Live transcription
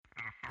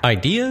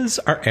Ideas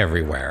are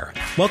everywhere.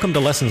 Welcome to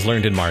Lessons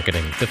Learned in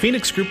Marketing, the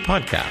Phoenix Group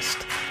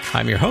podcast.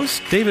 I'm your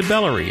host, David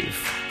Bellarive.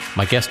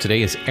 My guest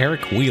today is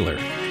Eric Wheeler.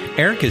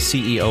 Eric is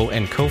CEO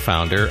and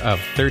co-founder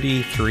of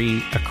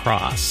 33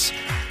 Across,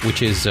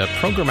 which is a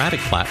programmatic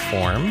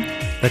platform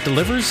that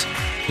delivers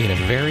in a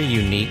very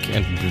unique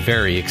and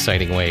very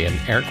exciting way, and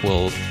Eric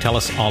will tell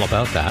us all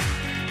about that.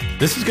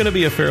 This is going to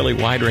be a fairly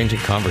wide-ranging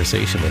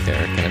conversation with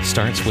Eric, and it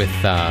starts with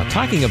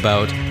talking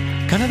about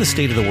kind of the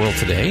state of the world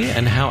today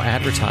and how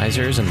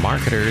advertisers and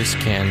marketers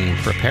can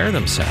prepare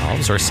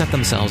themselves or set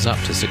themselves up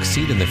to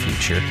succeed in the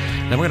future.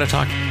 Then we're going to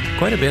talk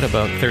quite a bit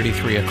about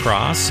 33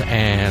 Across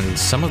and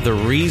some of the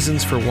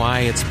reasons for why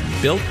it's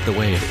built the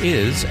way it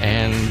is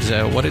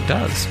and what it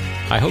does.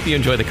 I hope you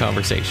enjoy the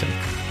conversation.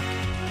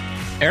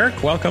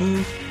 Eric,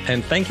 welcome,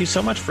 and thank you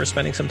so much for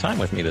spending some time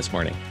with me this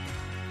morning.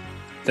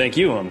 Thank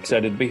you. I'm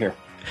excited to be here.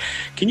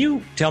 Can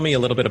you tell me a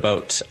little bit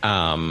about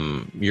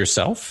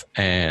yourself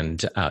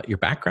and your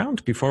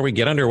background before we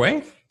get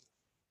underway?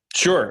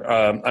 Sure.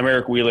 I'm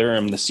Eric Wheeler.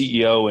 I'm the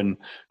CEO and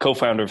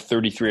co-founder of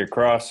 33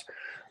 Across.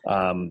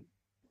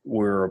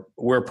 We're a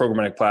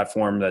programmatic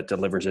platform that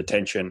delivers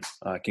attention.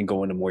 I can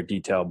go into more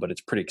detail, but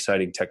it's pretty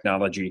exciting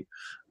technology.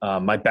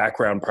 My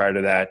background prior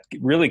to that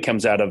really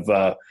comes out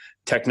of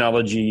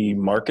technology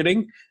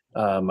marketing.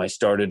 I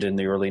started in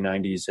the early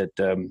 90s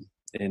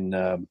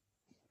in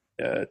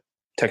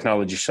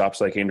technology shops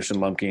like Anderson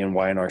Lumke and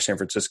Y&R San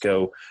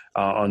Francisco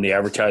on the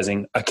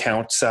advertising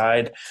account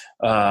side,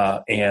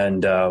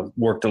 and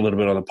worked a little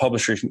bit on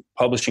the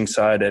publishing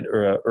side at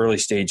early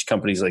stage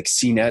companies like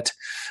CNET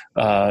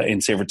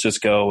in San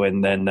Francisco,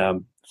 and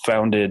then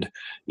founded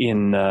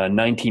in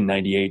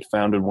 1998,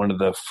 founded one of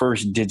the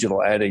first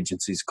digital ad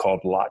agencies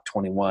called Lot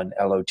 21,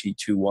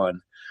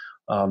 LOT21,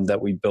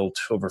 that we built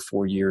over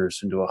 4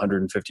 years into a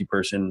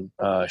 150-person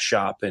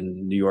shop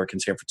in New York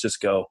and San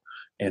Francisco.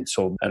 And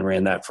sold and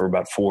ran that for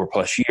about 4+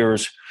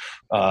 years.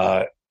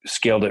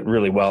 Scaled it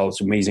really well.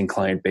 It's an amazing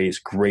client base,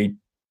 great.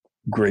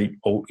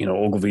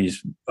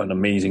 Ogilvy's an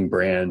amazing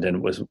brand, and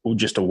it was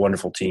just a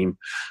wonderful team.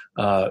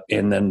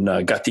 And then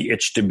got the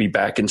itch to be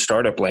back in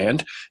startup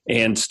land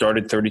and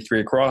started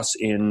 33 Across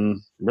in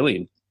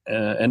really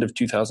end of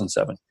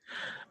 2007.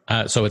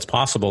 So it's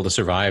possible to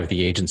survive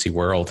the agency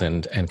world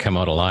and come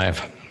out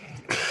alive.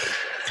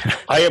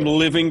 I am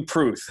living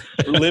proof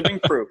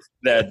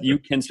that you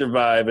can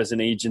survive as an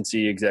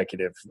agency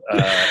executive.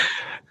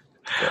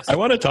 Yes. I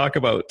want to talk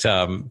about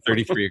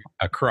 33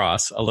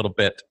 Across a little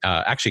bit,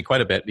 actually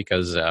quite a bit,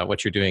 because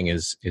what you're doing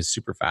is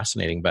super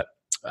fascinating. But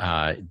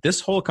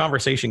this whole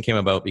conversation came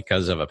about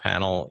because of a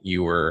panel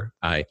you were,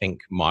 I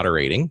think,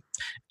 moderating,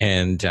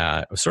 and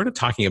sort of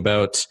talking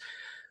about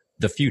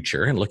the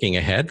future and looking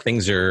ahead.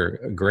 Things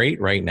are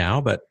great right now,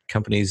 but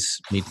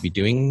companies need to be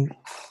doing,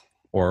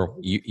 or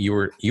you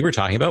were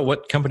talking about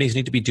what companies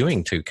need to be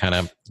doing to kind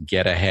of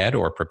get ahead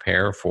or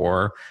prepare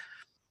for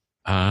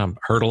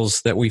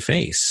hurdles that we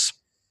face.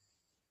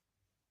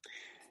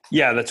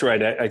 Yeah, that's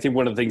right. I think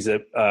one of the things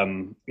that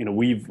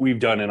we've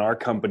done in our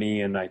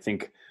company, and I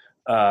think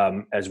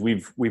as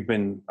we've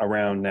been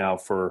around now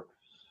for,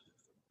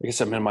 I guess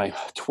I'm in my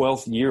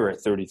 12th year at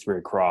 33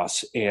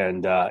 Across,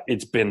 and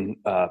it's been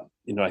I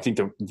think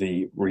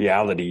the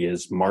reality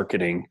is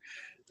marketing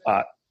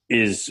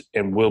is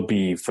and will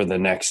be for the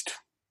next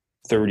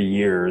 30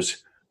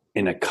 years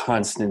in a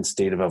constant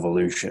state of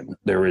evolution.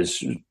 There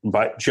is,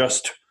 but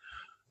just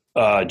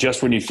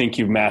when you think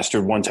you've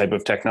mastered one type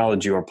of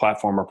technology or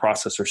platform or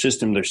process or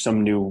system, there's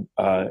some new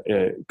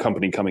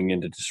company coming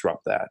in to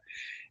disrupt that.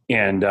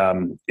 And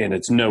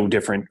it's no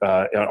different.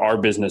 Our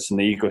business and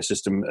the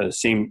ecosystem,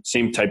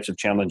 same types of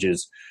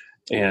challenges.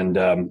 And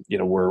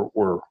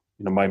we're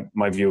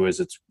my view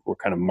is we're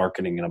kind of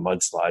marketing in a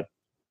mudslide,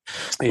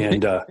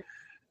 and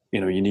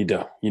you need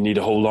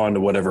to hold on to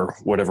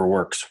whatever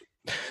works.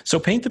 So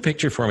paint the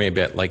picture for me a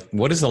bit. Like,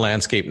 what is the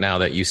landscape now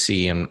that you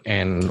see,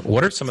 and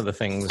what are some of the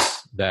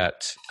things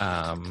that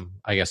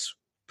I guess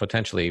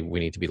potentially we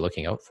need to be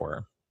looking out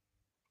for?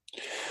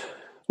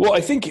 Well,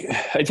 I think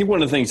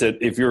one of the things that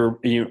if you're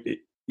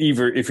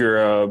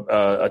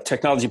a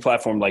technology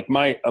platform like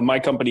my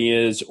company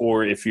is,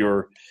 or if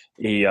you're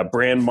a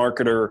brand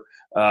marketer,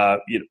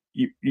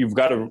 you've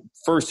got to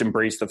first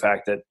embrace the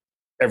fact that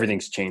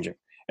everything's changing,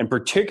 and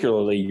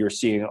particularly you're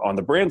seeing on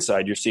the brand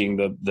side, you're seeing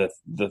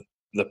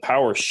the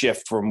power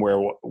shift from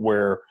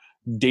where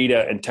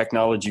data and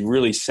technology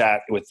really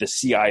sat with the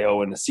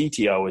CIO and the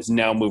CTO is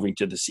now moving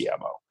to the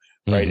CMO,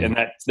 right? Mm-hmm.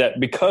 And that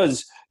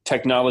because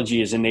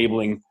technology is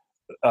enabling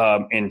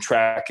and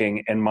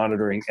tracking and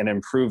monitoring and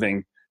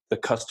improving the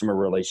customer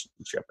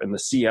relationship, and the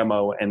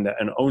CMO and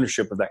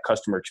ownership of that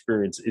customer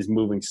experience is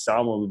moving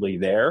solidly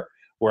there,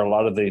 where a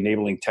lot of the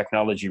enabling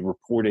technology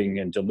reporting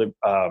and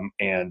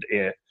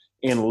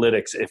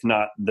analytics, if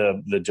not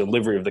the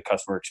delivery of the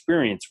customer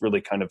experience, really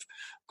kind of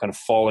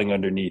falling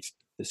underneath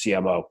the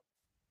CMO.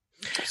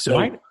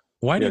 So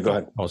why do you go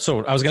ahead? Oh,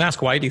 so I was going to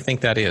ask, why do you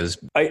think that is?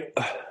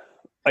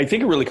 I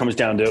think it really comes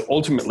down to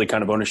ultimately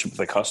kind of ownership of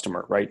the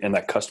customer, right? And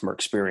that customer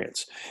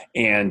experience.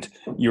 And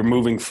you're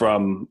moving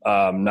from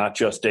not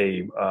just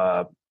a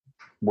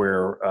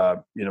where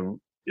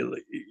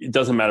it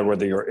doesn't matter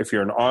whether if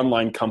you're an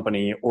online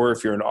company or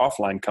if you're an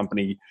offline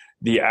company,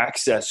 the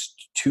access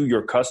to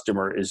your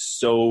customer is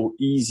so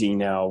easy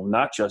now,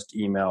 not just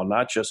email,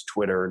 not just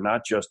Twitter,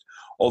 not just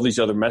all these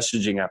other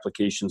messaging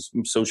applications,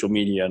 social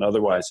media and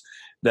otherwise,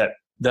 that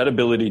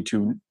ability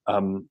to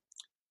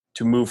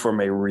move from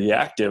a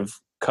reactive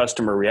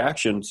customer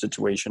reaction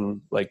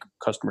situation like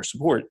customer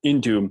support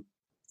into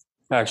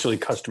actually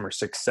customer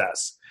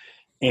success.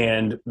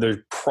 And there's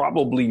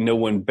probably no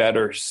one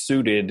better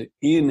suited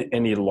in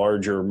any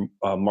larger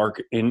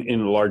market, in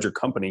a larger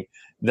company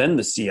than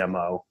the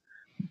CMO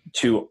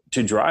to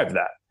drive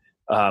that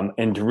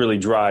and to really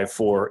drive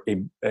for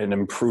an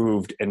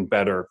improved and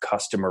better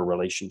customer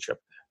relationship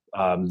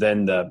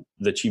than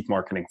the chief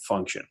marketing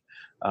function.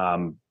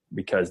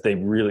 Because they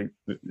really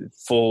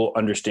full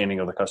understanding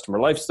of the customer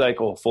life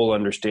cycle, full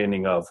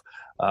understanding of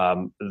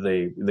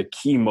the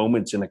key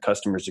moments in the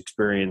customer's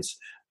experience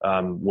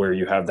where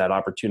you have that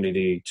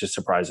opportunity to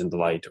surprise and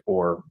delight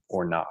or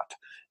not.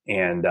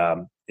 And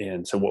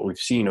so what we've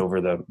seen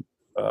over the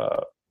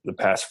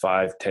past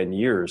 5-10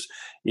 years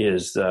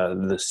is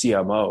the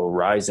CMO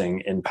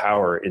rising in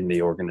power in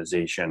the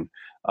organization.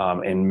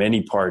 And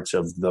many parts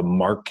of the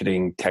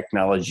marketing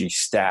technology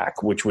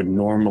stack, which would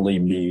normally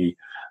be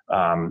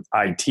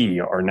IT,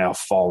 are now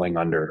falling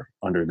under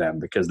them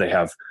because they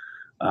have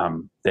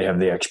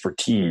the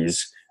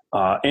expertise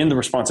and the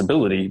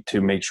responsibility to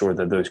make sure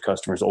that those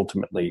customers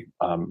ultimately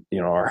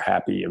are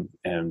happy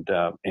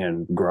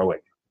and growing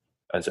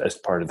as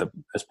part of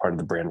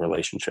the brand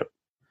relationship.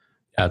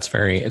 Yeah, it's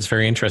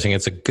very interesting.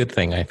 It's a good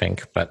thing, I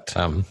think. But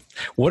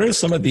what are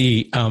some of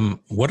the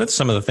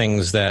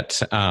things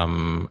that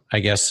I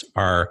guess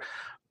are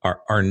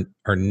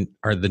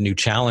the new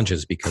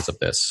challenges because of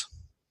this?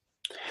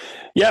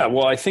 Yeah,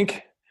 well, I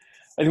think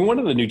one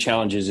of the new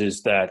challenges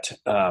is that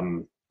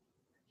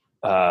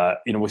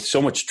with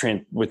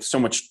so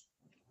much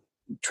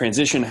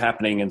transition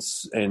happening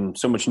and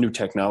so much new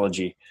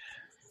technology,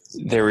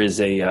 there is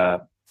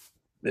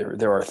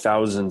there are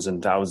thousands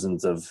and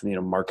thousands of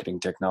marketing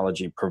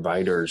technology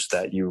providers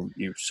that you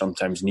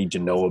sometimes need to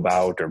know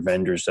about, or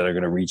vendors that are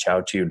going to reach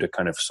out to you to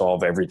kind of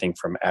solve everything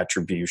from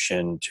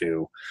attribution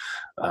to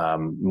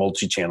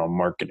multi-channel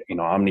marketing,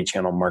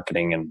 omni-channel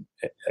marketing, and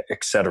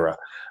et cetera.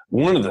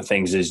 One of the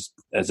things is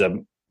as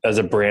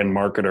a brand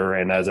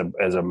marketer and as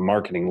a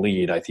marketing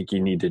lead, I think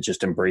you need to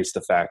just embrace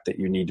the fact that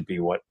you need to be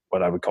what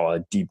I would call a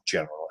deep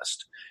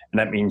generalist, and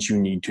that means you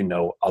need to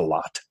know a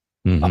lot.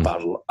 Mm-hmm.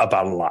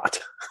 about a lot.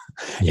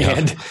 Yeah.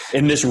 And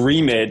in this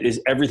remit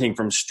is everything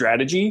from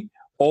strategy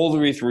all the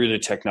way through to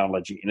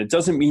technology. And it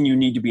doesn't mean you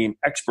need to be an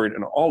expert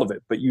in all of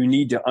it, but you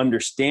need to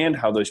understand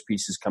how those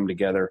pieces come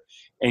together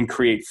and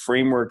create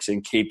frameworks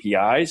and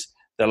KPIs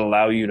that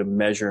allow you to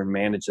measure and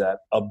manage that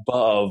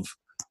above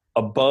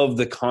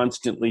the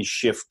constantly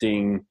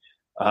shifting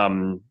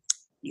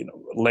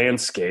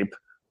landscape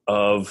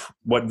of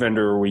what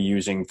vendor are we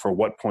using for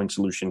what point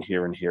solution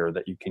here and here,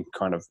 that you can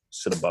kind of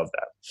sit above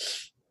that.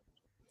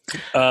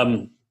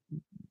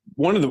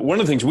 One of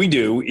the things we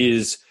do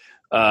is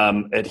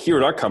here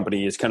at our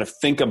company is kind of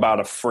think about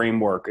a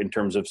framework in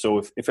terms of,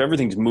 so if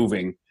everything's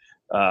moving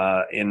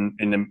in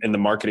the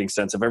marketing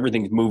sense, if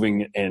everything's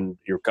moving and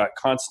you've got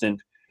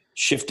constant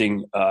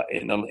shifting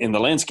in the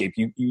landscape,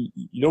 you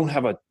don't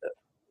have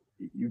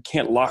you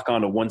can't lock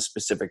onto one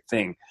specific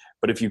thing.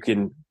 But if you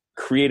can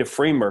create a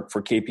framework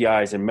for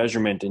KPIs and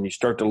measurement, and you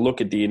start to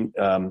look at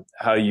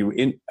how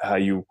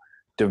you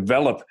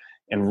develop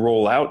and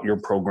roll out your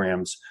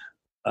programs,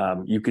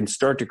 you can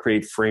start to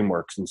create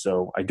frameworks. And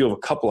so I do have a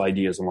couple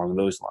ideas along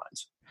those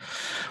lines.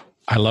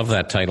 I love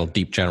that title,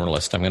 Deep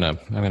Generalist. I'm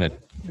gonna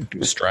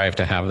strive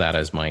to have that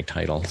as my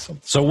title.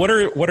 So what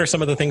are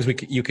some of the things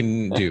you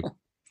can do?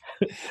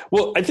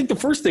 Well, I think the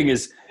first thing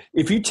is,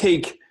 if you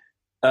take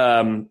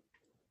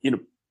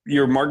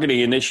your marketing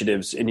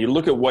initiatives and you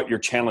look at what you're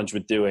challenged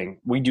with doing,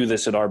 we do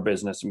this in our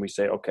business, and we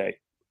say, okay,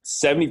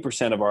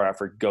 70% of our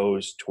effort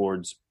goes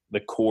towards the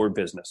core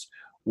business.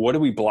 What are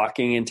we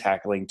blocking and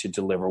tackling to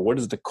deliver? What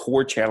is the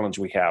core challenge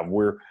we have?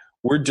 We're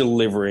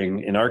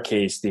delivering, in our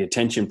case, the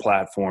attention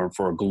platform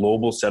for a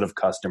global set of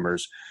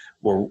customers.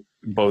 We're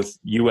both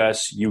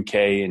US,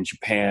 UK, and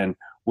Japan.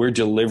 We're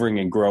delivering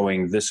and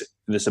growing this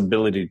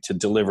ability to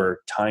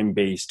deliver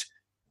time-based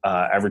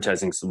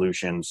advertising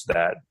solutions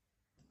that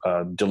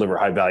deliver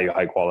high value,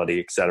 high quality,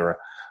 et cetera,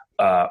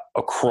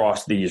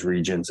 across these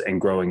regions,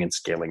 and growing and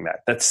scaling that.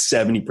 That's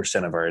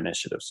 70% of our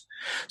initiatives.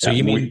 So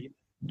you mean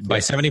by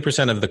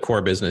 70% of the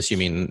core business, you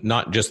mean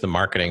not just the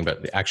marketing,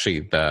 but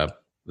actually the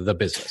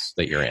business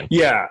that you're in?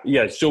 Yeah.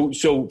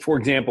 So for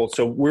example,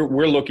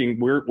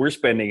 we're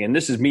spending, and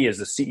this is me as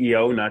the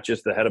CEO, not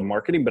just the head of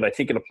marketing, but I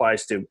think it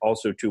applies to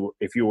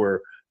if you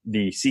were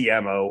the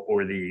CMO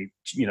or the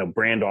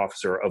brand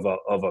officer of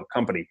a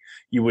company,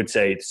 you would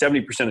say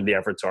 70% of the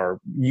efforts are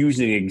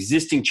using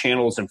existing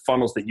channels and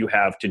funnels that you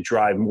have to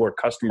drive more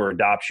customer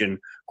adoption,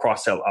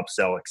 cross-sell,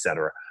 upsell, et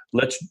cetera.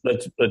 Let's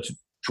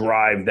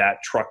drive that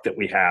truck that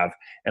we have,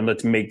 and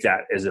let's make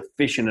that as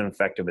efficient and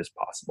effective as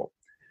possible.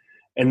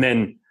 And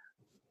then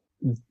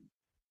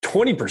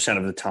 20%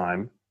 of the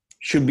time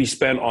should be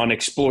spent on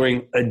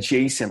exploring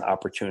adjacent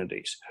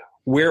opportunities.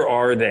 Where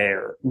are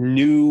there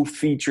new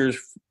features,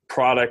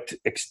 product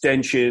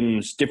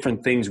extensions,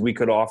 different things we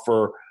could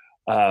offer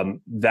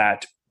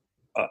that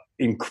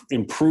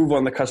improve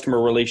on the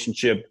customer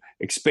relationship,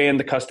 expand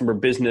the customer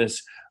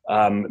business,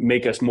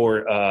 make us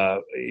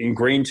more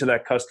ingrained to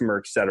that customer,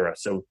 et cetera.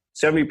 So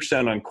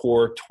 70% on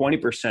core,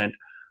 20%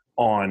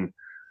 on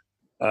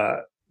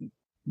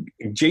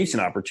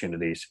adjacent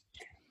opportunities,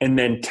 and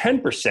then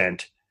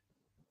 10%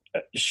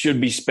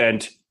 should be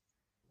spent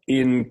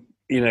in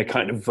a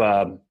kind of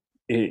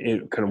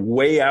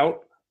way out,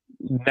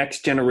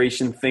 next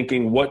generation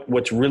thinking.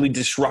 What's really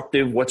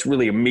disruptive? What's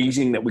really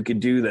amazing that we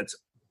could do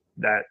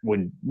that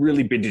would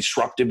really be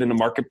disruptive in the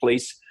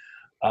marketplace?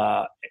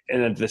 And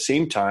at the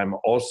same time,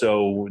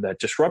 also that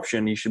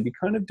disruption, you should be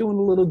kind of doing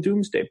a little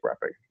doomsday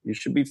prepping. You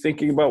should be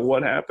thinking about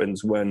what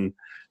happens when,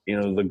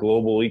 the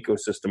global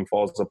ecosystem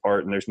falls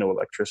apart and there's no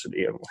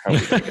electricity, and how we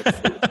going to get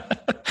food.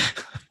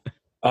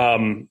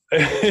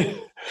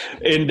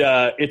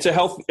 It's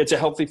a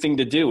healthy thing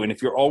to do. And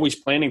if you're always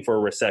planning for a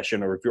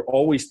recession, or if you're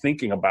always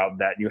thinking about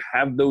that, you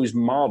have those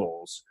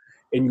models,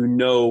 and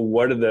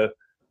what are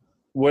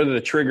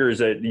the triggers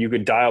that you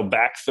could dial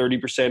back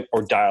 30%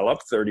 or dial up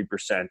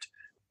 30%.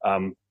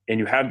 And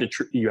you have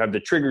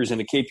the triggers and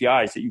the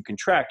KPIs that you can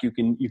track. You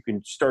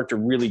can start to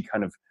really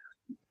kind of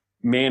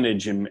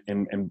manage and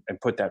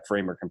put that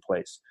framework in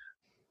place.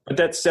 But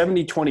that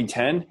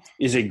 70-20-10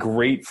 is a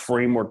great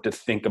framework to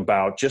think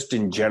about just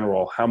in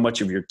general, how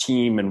much of your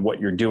team and what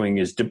you're doing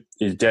is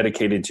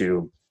dedicated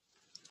to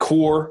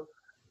core,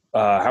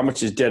 how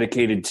much is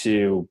dedicated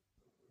to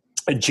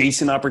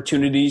adjacent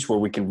opportunities where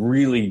we can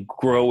really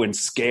grow and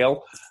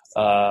scale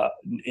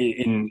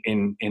in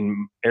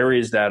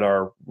areas that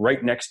are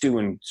right next to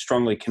and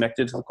strongly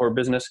connected to the core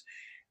business.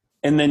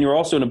 And then you're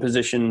also in a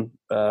position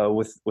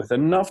with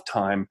enough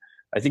time.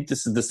 I think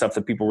this is the stuff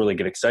that people really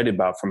get excited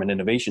about from an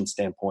innovation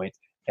standpoint,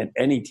 and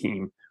any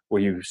team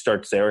where you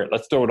start to say, all right,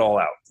 let's throw it all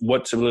out.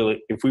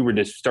 If we were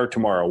to start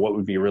tomorrow, what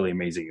would be really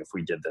amazing if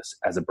we did this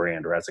as a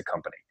brand or as a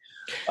company?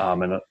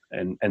 And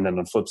then on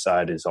the flip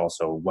side is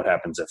also what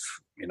happens if,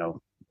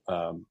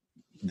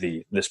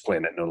 this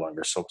planet no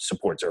longer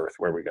supports Earth,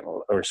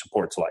 or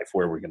supports life,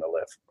 where we're going to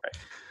live, right?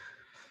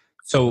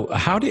 So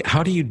how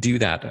do you do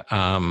that?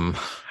 I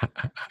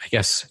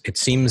guess it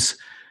seems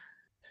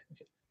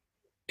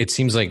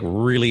like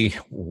really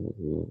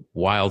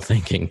wild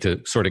thinking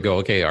to sort of go,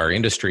 okay, our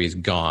industry is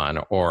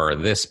gone, or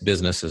this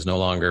business is no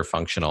longer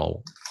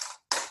functional.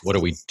 What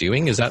are we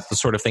doing? Is that the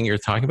sort of thing you're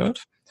talking about?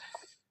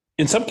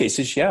 In some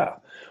cases, yeah.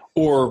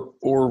 Or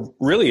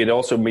really, it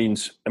also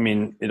means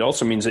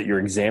that you're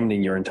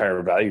examining your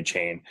entire value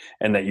chain,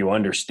 and that you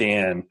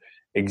understand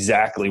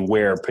exactly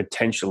where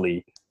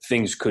potentially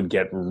things could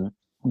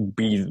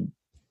move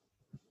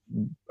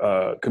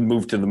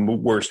to the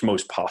worst,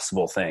 most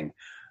possible thing.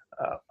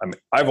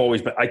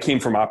 I came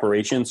from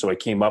operations, so I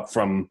came up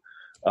from,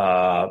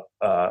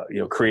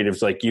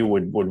 creatives like you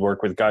would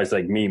work with guys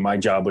like me. My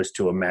job was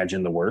to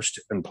imagine the worst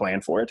and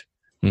plan for it.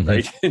 Mm-hmm.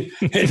 Right.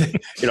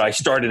 And, I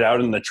started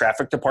out in the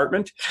traffic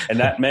department, and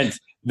that meant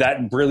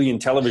that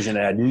brilliant television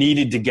ad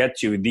needed to get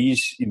to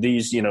these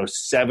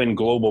 7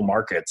 global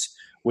markets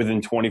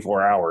within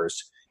 24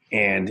 hours.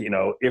 And,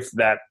 if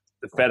that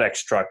the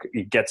FedEx truck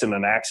gets in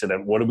an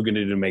accident, what are we going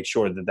to do to make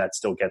sure that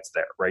still gets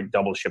there, right?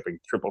 Double shipping,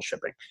 triple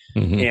shipping.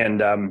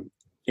 Mm-hmm.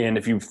 And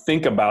if you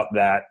think about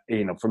that,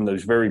 from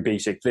those very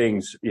basic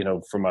things,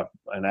 from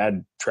an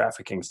ad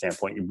trafficking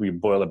standpoint, you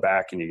boil it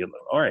back and you get,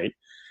 all right,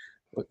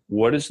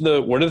 what are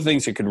the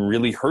things that could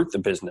really hurt the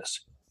business?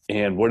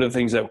 And what are the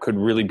things that could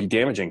really be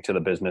damaging to the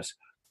business?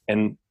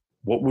 And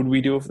what would we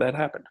do if that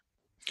happened?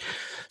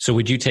 So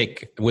would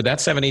that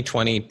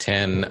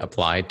 70-20-10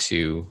 apply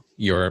to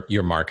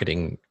your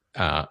marketing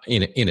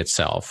in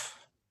itself?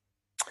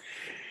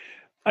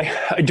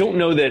 I don't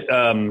know that.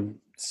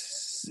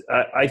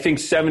 I think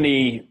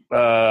 70.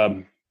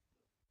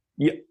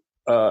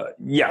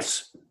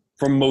 Yes,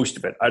 for most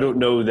of it. I don't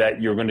know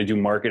that you're going to do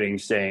marketing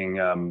saying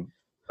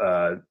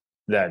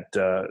that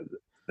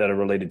are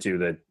related to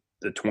the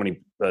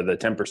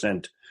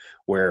 10%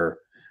 where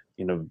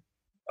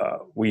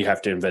we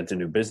have to invent a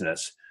new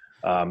business.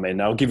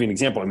 And I'll give you an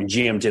example. I mean,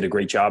 GM did a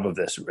great job of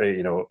this.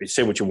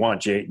 Say what you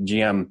want.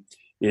 GM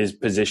is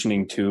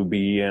positioning to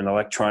be an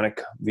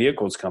electronic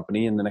vehicles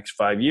company in the next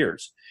 5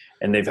 years.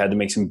 And they've had to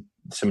make some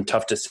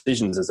tough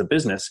decisions as a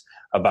business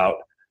about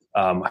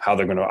how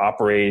they're going to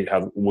operate,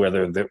 where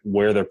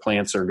their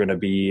plants are going to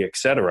be, et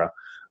cetera.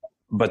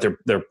 But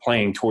they're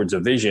playing towards a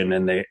vision,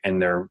 and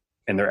they're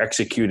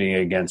executing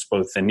against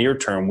both the near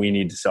term. We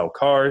need to sell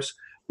cars.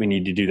 We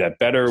need to do that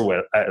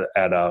better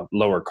at a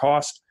lower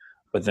cost.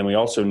 But then we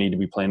also need to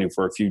be planning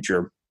for a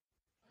future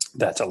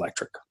that's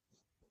electric.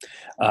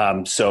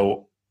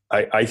 So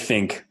I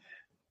think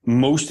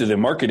most of the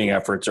marketing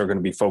efforts are going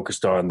to be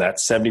focused on that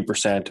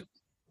 70%,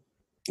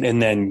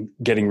 and then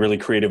getting really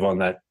creative on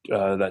that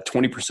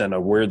 20%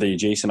 of where the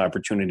adjacent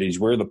opportunities,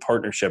 where the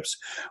partnerships,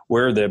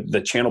 where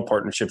the channel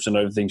partnerships and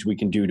other things we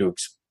can do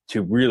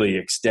to really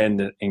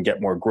extend and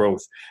get more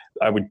growth,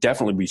 I would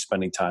definitely be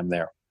spending time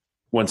there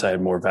once I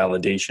had more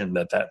validation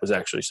that that was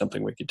actually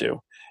something we could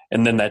do.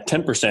 And then that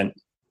 10%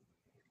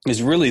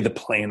 is really the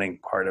planning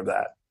part of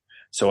that.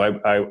 So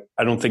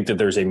I don't think that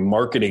there's a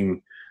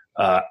marketing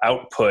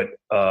output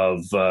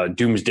of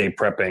doomsday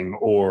prepping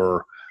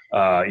or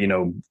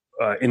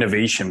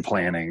innovation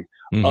planning,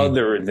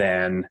 other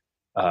than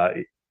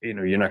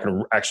you're not going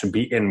to actually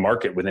be in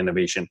market with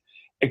innovation,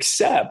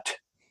 except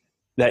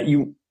that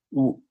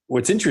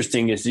what's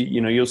interesting is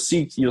you'll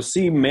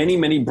see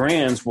many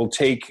brands will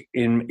take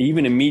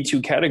even in Me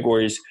Too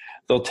categories,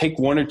 they'll take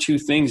one or two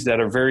things that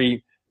are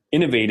very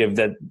innovative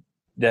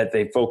that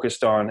they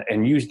focused on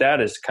and use that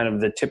as kind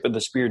of the tip of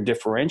the spear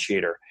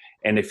differentiator.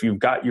 And if you've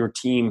got your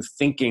team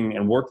thinking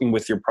and working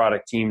with your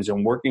product teams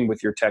and working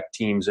with your tech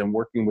teams and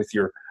working with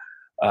your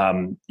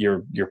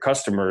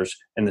customers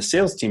and the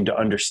sales team to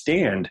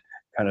understand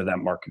kind of that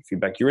market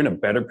feedback, you're in a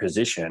better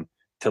position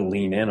to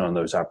lean in on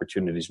those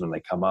opportunities when they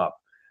come up,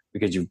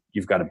 because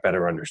you've got a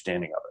better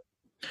understanding of it.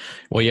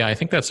 Well, yeah, I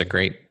think that's a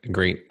great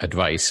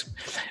advice.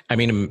 I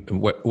mean,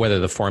 whether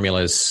the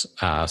formula is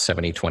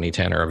 70, 20,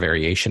 10 or a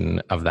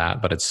variation of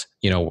that, but it's,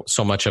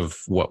 so much of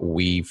what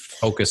we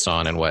focus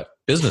on and what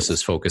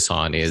businesses focus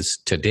on is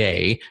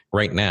today,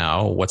 right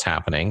now, what's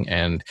happening.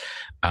 And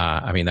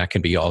that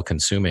can be all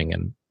consuming.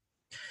 And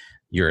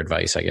your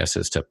advice, I guess,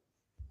 is to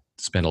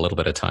spend a little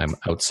bit of time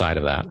outside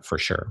of that for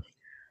sure.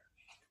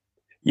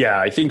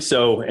 Yeah, I think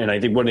so. And I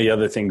think one of the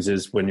other things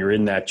is when you're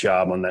in that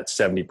job on that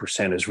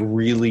 70% is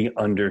really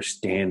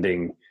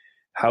understanding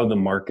how the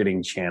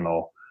marketing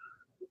channel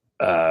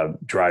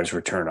drives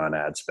return on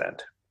ad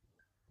spend.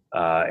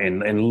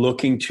 And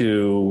looking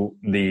to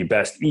the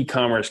best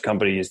e-commerce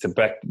companies,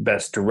 the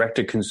best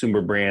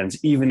direct-to-consumer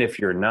brands, even if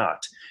you're a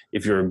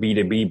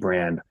B2B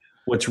brand.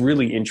 What's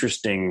really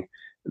interesting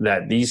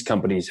that these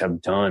companies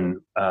have done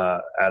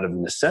out of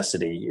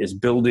necessity is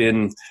build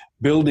in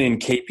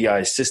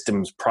KPI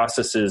systems,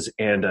 processes,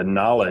 and a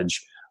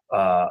knowledge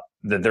that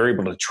they're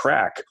able to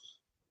track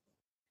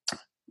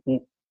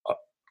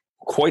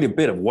quite a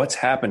bit of what's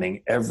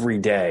happening every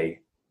day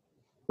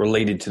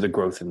related to the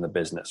growth in the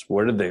business.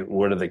 What are the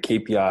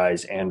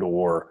KPIs and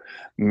or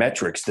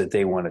metrics that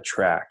they want to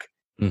track?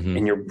 Mm-hmm.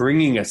 And you're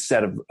bringing a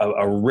set of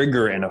a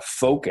rigor and a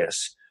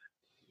focus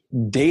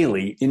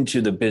daily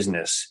into the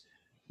business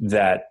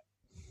that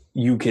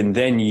you can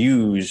then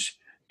use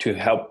to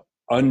help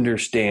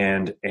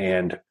understand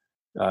and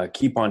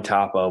keep on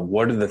top of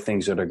what are the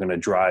things that are going to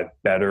drive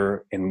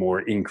better and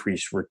more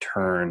increased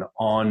return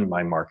on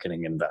my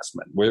marketing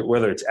investment,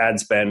 whether it's ad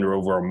spend or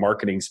over a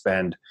marketing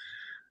spend,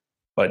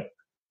 but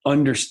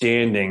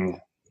understanding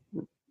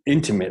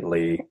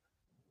intimately,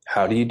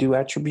 how do you do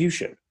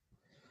attribution?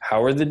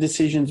 How are the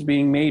decisions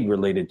being made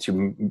related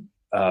to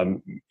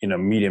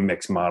media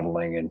mix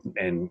modeling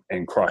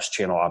and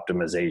cross-channel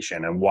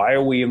optimization, and why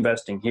are we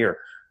investing here?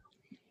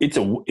 It's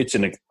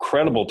an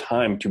incredible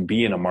time to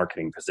be in a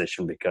marketing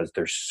position because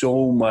there's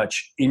so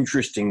much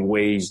interesting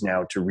ways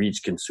now to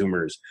reach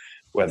consumers,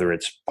 whether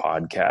it's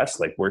podcasts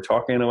like we're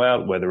talking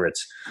about, whether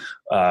it's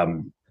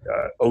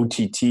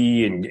OTT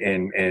and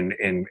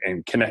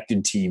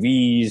connected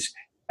TVs,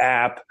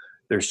 app.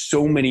 There's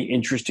so many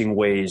interesting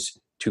ways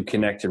to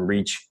connect and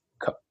reach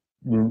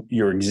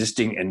your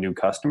existing and new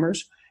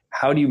customers.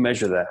 How do you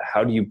measure that?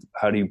 How do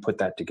you put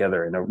that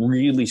together in a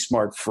really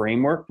smart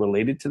framework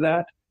related to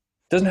that?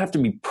 It doesn't have to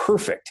be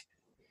perfect.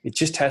 It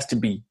just has to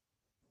be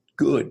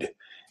good,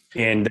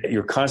 and that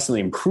you're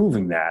constantly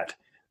improving that.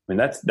 I mean,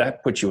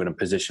 that puts you in a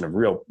position of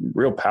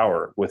real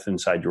power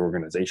inside your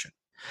organization.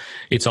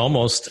 It's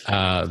almost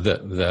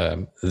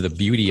the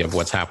beauty of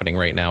what's happening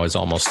right now is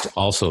almost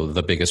also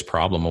the biggest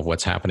problem of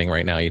what's happening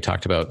right now. You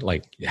talked about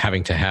like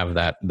having to have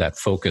that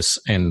focus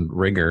and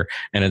rigor,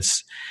 and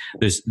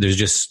there's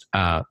just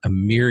a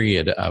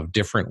myriad of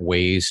different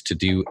ways to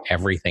do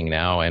everything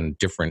now, and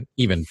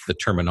even the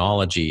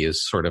terminology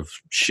is sort of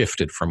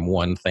shifted from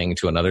one thing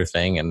to another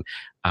thing, and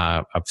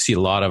I see a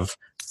lot of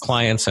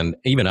clients and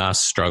even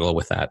us struggle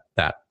with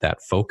that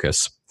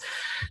focus.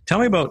 Tell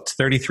me about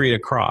 33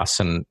 Across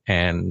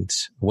and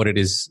what it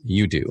is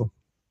you do.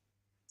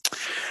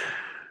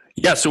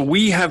 Yeah, so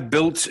we have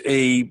built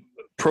a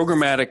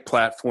programmatic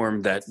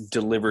platform that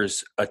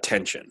delivers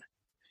attention.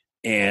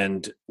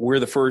 And we're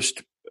the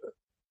first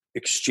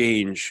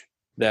exchange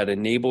that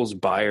enables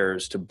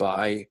buyers to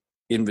buy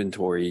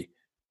inventory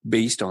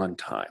based on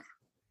time.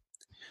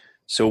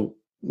 So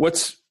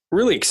what's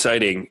really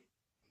exciting,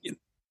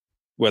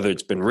 whether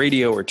it's been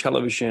radio or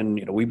television,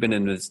 we've been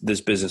in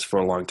this business for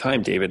a long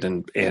time, David,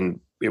 and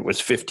it was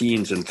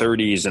 15s and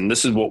 30s, and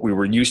this is what we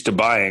were used to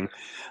buying.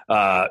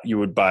 You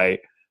would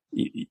buy.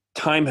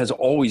 Time has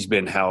always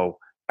been how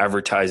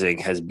advertising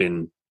has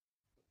been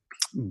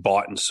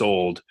bought and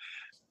sold.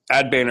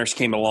 Ad banners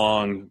came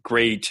along,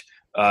 great.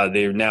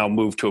 They've now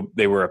moved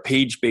they were a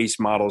page-based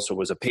model, so it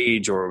was a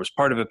page or it was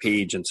part of a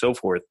page and so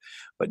forth.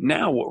 But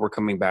now what we're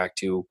coming back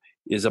to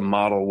is a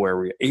model where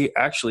we're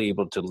actually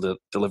able to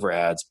deliver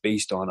ads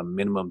based on a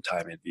minimum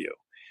time in view.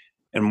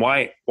 And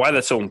why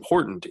that's so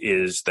important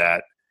is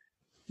that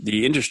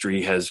the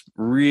industry has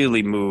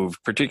really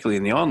moved, particularly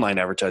in the online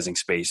advertising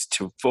space,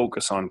 to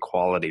focus on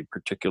quality,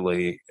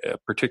 particularly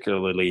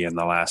in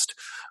the last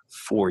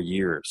 4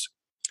 years.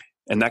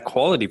 And that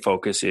quality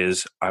focus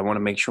is, I want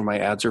to make sure my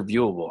ads are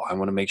viewable. I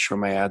want to make sure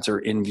my ads are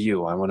in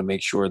view. I want to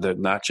make sure they're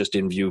not just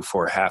in view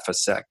for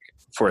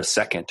a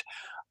second.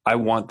 I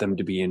want them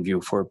to be in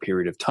view for a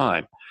period of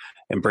time.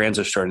 And brands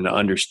are starting to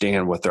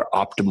understand what their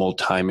optimal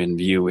time in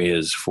view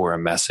is for a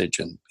message,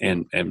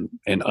 and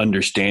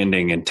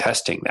understanding and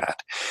testing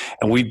that.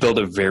 And we built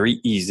a very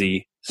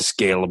easy,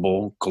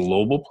 scalable,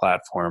 global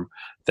platform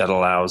that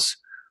allows,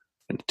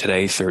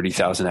 today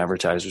 30,000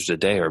 advertisers a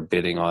day are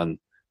bidding on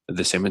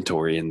this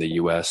inventory in the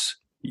US,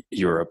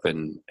 Europe,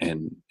 and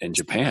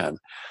Japan,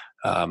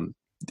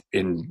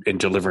 in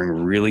delivering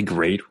really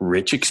great,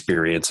 rich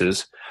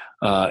experiences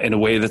in a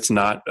way that's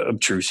not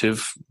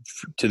obtrusive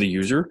to the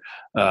user,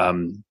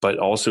 but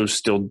also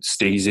still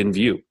stays in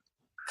view.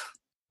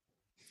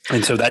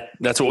 And so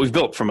that's what we've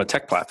built from a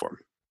tech platform.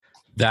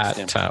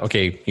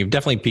 Okay, you've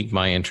definitely piqued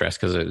my interest,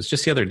 because it was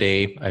just the other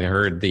day I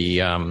heard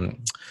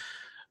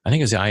I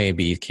think it was the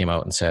IAB came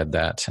out and said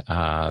that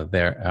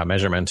their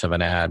measurement of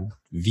an ad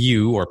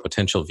view or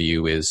potential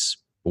view is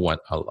 1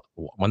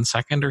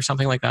 second or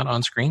something like that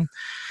on screen,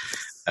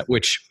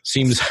 which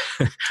seems,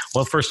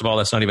 well, first of all,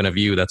 that's not even a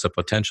view, that's a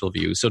potential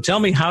view. So tell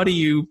me, how do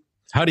you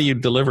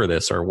deliver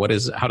this, or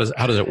how does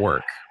it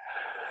work?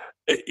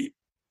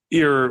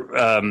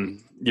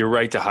 You're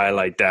right to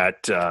highlight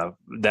that.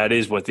 That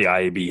is what the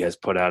IAB has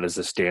put out as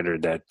a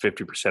standard, that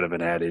 50% of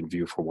an ad in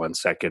view for 1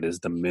 second is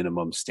the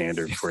minimum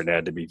standard for an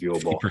ad to be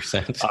viewable.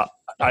 50%.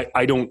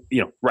 I don't,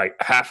 right,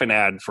 half an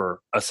ad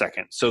for a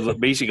second. So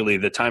basically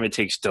the time it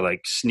takes to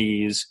like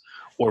sneeze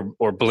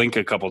or blink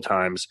a couple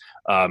times,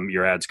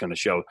 your ad's going to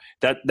show.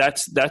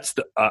 That's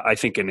I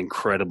think an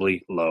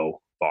incredibly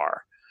low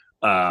bar.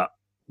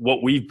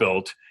 What we've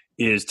built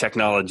is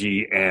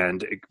technology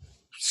and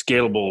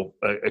scalable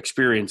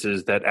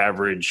experiences that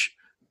average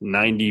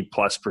 90+%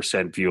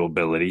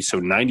 viewability. So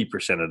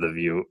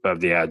 90%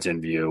 of the ads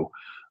in view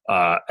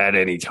at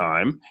any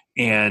time.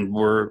 And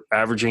we're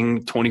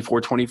averaging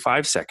 24,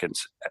 25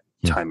 seconds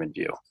time in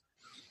view.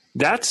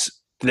 That's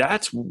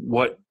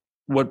what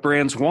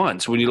brands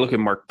want. So when you look at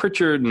Mark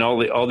Pritchard and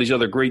all these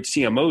other great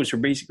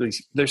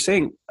CMOs, they're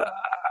saying,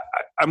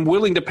 I'm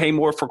willing to pay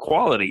more for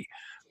quality,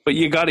 but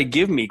you got to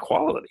give me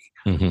quality.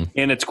 Mm-hmm.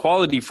 And it's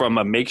quality from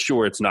make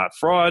sure it's not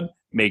fraud,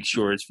 make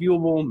sure it's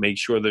viewable, make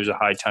sure there's a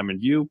high time in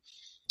view.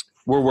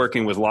 We're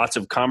working with lots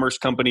of commerce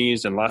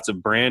companies and lots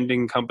of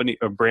branding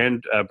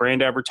brand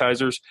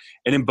advertisers.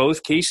 And in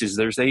both cases,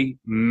 there's a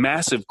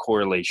massive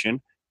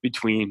correlation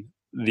between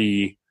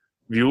the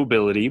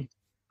viewability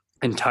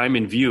and time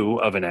in view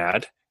of an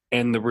ad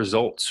and the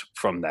results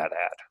from that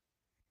ad.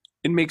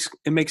 It makes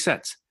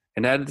sense.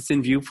 An ad that's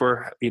in view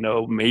for,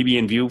 maybe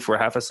in view for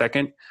half a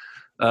second,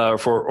 or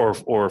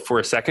for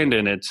a second,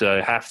 and it's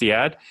half the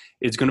ad,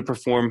 it's going to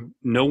perform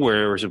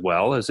nowhere as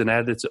well as an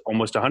ad that's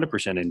almost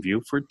 100% in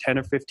view for 10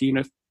 or 15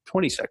 or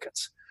 20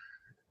 seconds.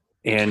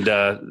 And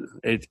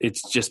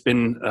it's just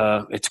been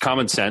it's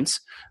common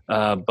sense,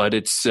 but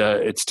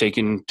it's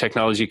taken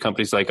technology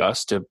companies like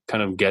us to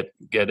kind of get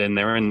in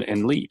there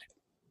and lead.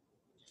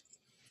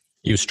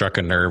 You struck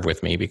a nerve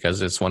with me,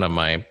 because it's one of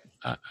my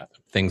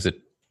things that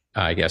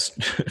I guess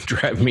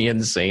drive me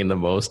insane the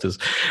most is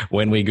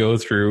when we go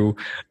through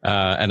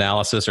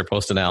analysis or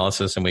post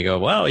analysis and we go,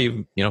 well,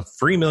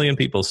 3 million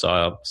people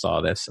saw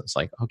this. It's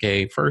like,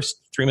 okay, first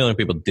 3 million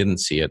people didn't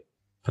see it.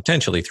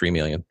 Potentially 3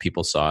 million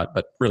people saw it,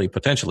 but really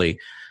potentially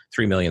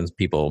 3 million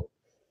people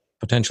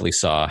potentially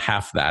saw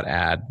half that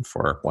ad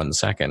for 1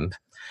 second.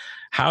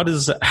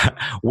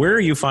 Where are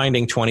you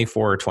finding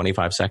 24 or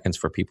 25 seconds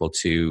for people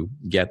to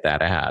get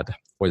that ad?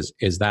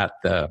 Is that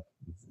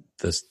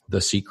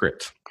the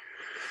secret?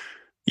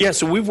 Yeah,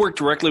 so we've worked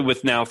directly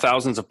with now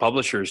thousands of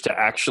publishers to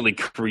actually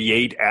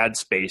create ad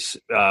space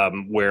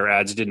where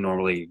ads didn't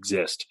normally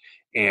exist,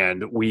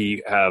 and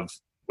we've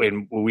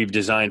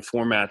designed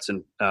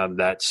formats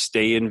that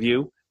stay in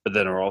view, but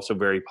then are also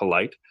very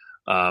polite.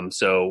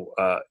 So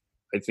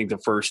I think the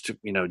first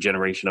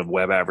generation of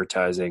web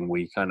advertising,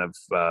 we kind of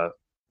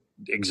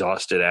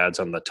exhausted ads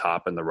on the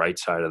top and the right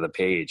side of the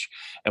page,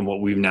 and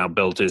what we've now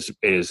built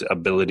is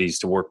abilities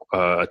to work,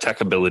 a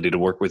tech ability to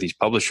work with these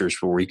publishers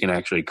where we can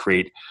actually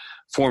create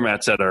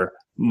formats that are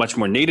much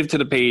more native to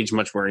the page,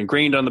 much more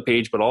ingrained on the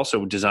page, but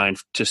also designed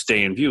to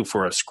stay in view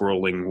for a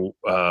scrolling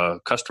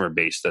customer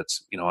base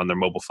that's on their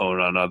mobile phone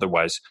and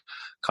otherwise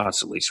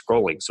constantly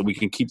scrolling. So we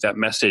can keep that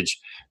message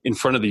in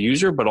front of the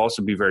user, but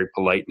also be very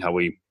polite in how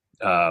we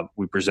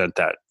present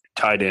that.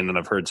 Tied in, and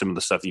I've heard some of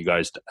the stuff you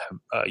guys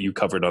you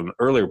covered on the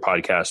earlier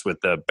podcast with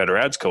the Better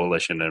Ads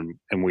Coalition,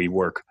 and we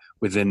work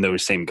within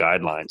those same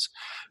guidelines.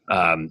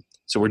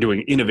 So we're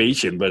doing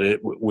innovation, but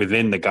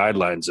within the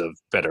guidelines of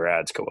Better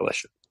Ads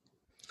Coalition.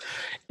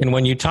 And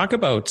when you talk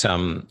about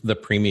the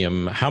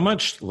premium, how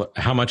much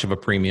of a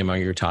premium are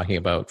you talking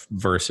about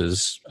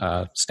versus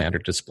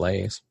standard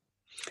displays?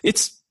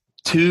 It's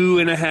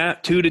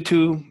 2.5 to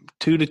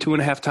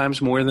 2.5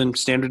 times more than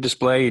standard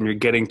display, and you're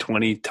getting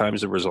 20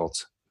 times the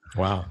results.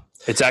 Wow.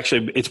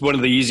 It's one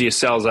of the easiest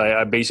sells.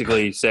 I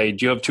basically say,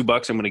 do you have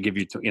 $2? I'm going to give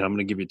you, I'm going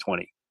to give you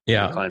 20.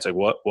 Yeah. And the client's like,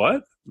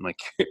 what? I'm like,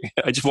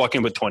 I just walk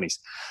in with 20s.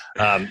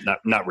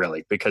 Not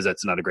really, because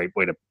that's not a great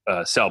way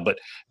to sell, but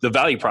the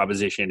value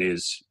proposition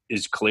is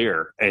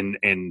clear, and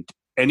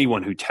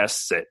anyone who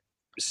tests it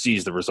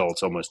sees the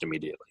results almost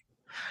immediately.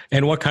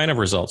 And what kind of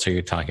results are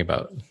you talking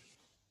about?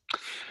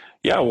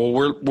 Yeah,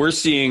 well, we're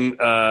seeing,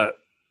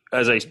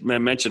 as I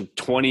mentioned,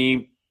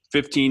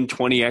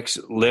 20x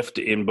lift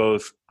in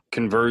both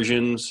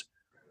conversions,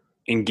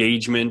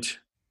 engagement,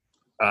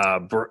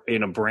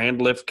 in a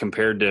brand lift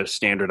compared to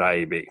standard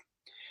IAB.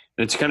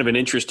 And it's kind of an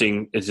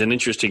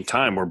interesting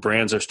time where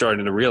brands are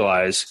starting to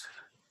realize,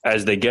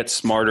 as they get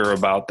smarter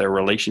about their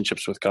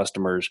relationships with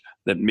customers,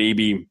 that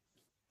maybe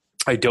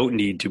I don't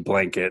need to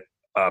blanket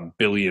a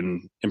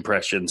billion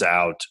impressions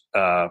out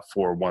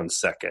for 1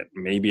 second.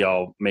 Maybe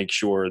I'll make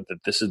sure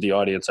that this is the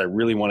audience I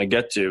really want to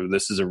get to.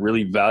 This is a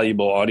really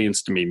valuable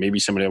audience to me. Maybe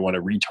somebody I want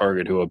to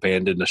retarget who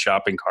abandoned a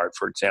shopping cart,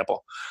 for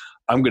example.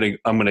 I'm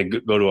gonna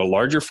go to a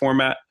larger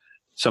format,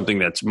 something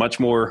that's much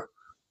more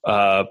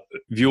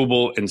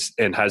viewable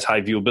and has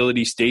high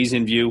viewability, stays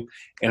in view,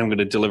 and I'm going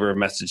to deliver a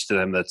message to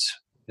them that's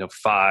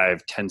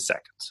 5-10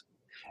 seconds.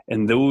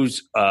 And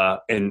those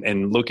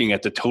and looking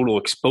at the total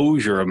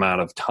exposure amount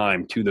of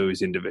time to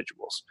those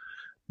individuals,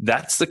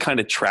 that's the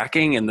kind of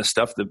tracking and the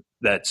stuff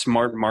that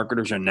smart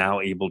marketers are now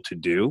able to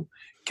do,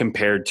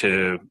 compared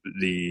to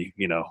the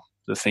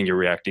thing you're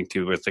reacting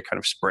to with the kind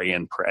of spray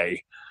and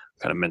pray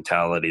kind of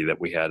mentality that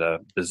we had a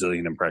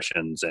bazillion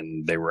impressions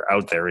and they were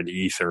out there in the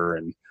ether,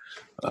 and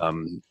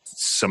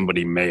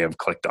somebody may have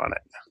clicked on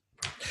it.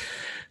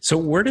 So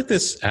where did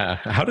this,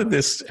 how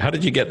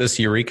did you get this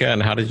eureka,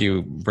 and how did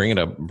you bring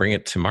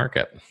it to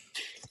market?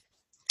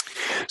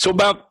 So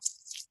about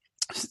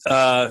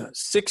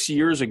 6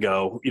 years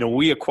ago,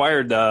 we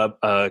acquired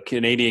a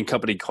Canadian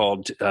company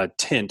called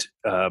Tint,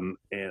 and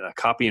a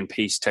copy and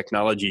paste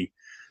technology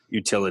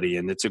utility,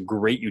 and it's a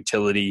great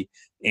utility.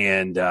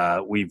 And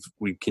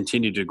we've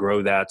continued to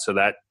grow that. So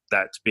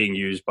that's being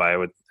used by,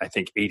 I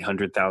think,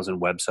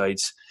 800,000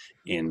 websites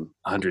in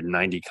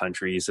 190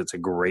 countries. It's a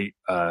great,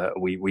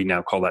 we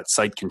now call that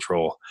site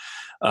control.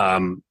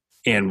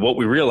 And what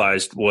we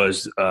realized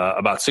was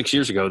about 6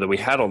 years ago that we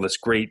had all this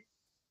great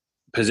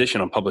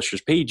position on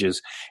publishers'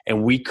 pages,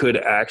 and we could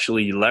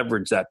actually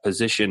leverage that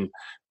position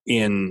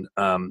in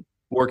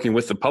working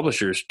with the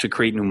publishers to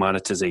create new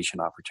monetization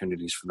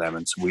opportunities for them.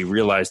 And so we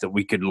realized that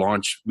we could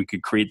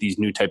create these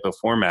new type of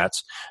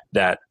formats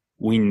that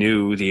we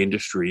knew the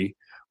industry,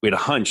 we had a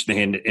hunch the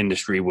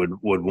industry would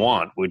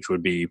want, which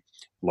would be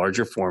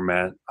larger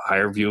format,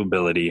 higher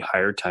viewability,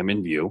 higher time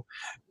in view.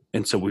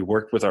 And so we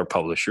worked with our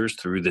publishers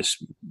through this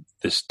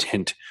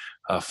Tint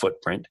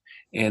footprint.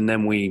 And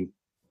then we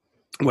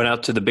went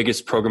out to the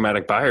biggest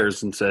programmatic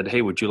buyers and said,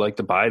 hey, would you like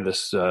to buy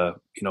this,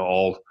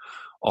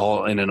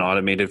 all in an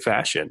automated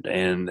fashion?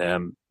 And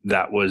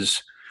that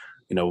was,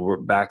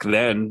 back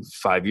then,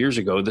 5 years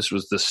ago, this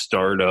was the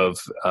start of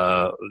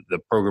the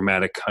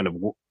programmatic kind of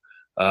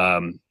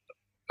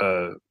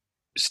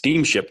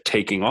steamship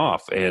taking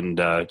off. And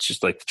it's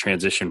just like the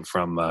transition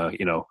from,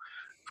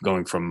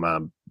 going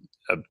from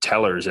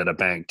tellers at a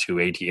bank to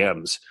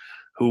ATMs.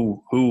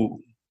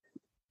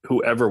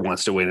 Whoever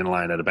wants to wait in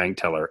line at a bank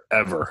teller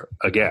ever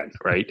again,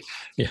 right?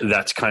 Yeah.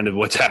 That's kind of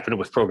what's happening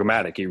with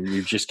programmatic.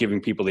 You're just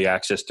giving people the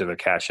access to the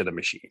cash of the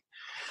machine.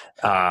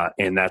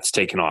 And that's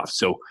taken off.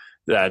 So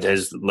that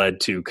has led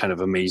to kind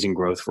of amazing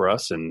growth for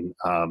us. And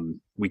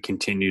we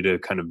continue to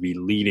kind of be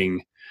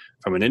leading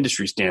from an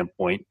industry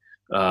standpoint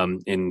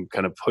in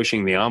kind of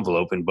pushing the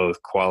envelope in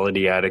both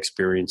quality ad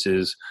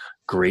experiences,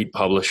 great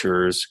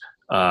publishers,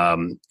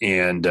 and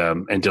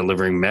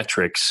delivering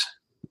metrics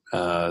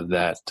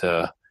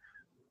that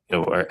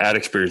our ad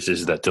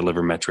experiences that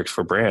deliver metrics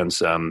for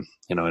brands, and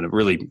it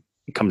really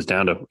comes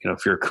down to,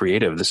 if you're a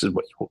creative, this is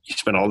what you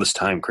spend all this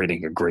time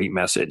creating a great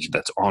message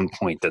that's on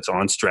point, that's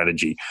on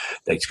strategy,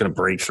 that's going to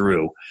break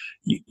through.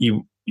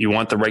 You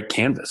want the right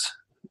canvas,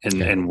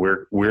 and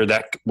we're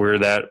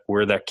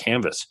that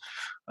canvas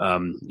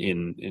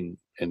in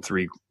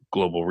 3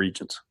 global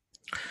regions.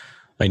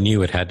 I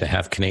knew it had to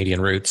have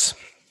Canadian roots.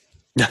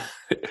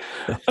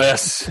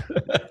 Yes,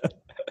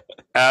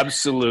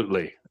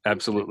 absolutely.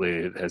 Absolutely,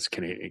 it has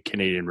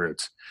Canadian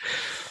roots.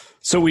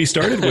 So we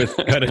started with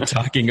kind of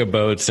talking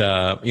about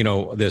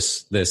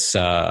this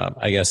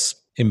I guess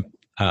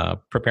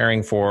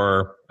preparing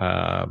for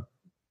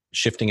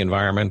shifting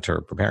environment,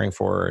 or preparing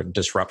for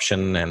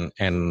disruption,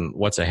 and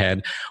what's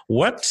ahead.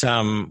 What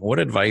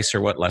advice or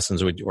what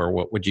lessons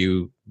what would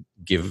you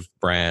give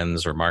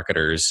brands or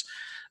marketers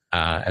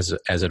as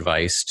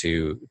advice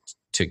to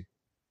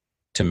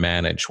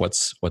manage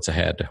what's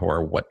ahead,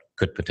 or what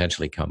could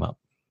potentially come up?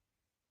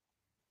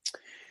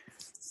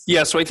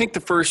 Yeah, so I think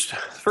the first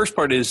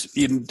part is,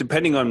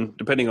 depending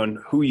on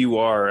who you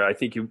are, I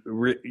think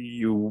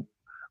you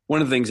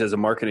one of the things as a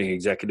marketing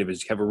executive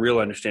is you have a real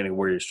understanding of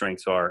where your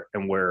strengths are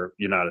and where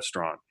you're not as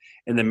strong,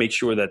 and then make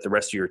sure that the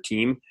rest of your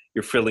team,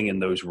 you're filling in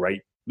those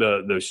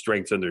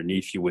strengths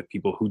underneath you with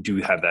people who do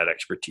have that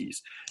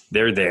expertise.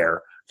 They're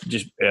there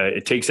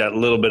it takes that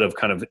little bit of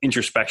kind of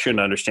introspection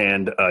to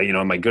understand,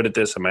 am I good at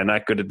this? Am I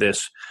not good at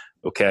this?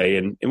 Okay.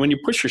 And when you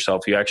push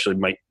yourself, you actually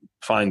might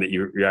find that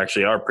you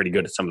actually are pretty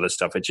good at some of this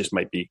stuff. It just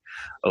might be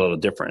a little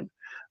different.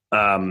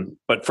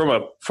 But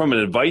from an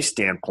advice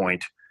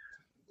standpoint,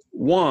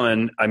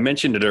 one, I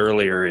mentioned it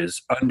earlier,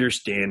 is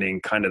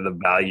understanding kind of the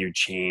value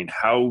chain.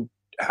 How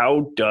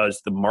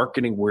does the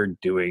marketing we're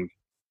doing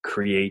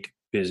create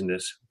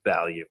business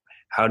value?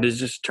 How does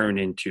this turn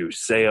into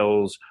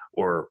sales,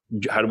 or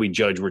how do we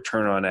judge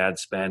return on ad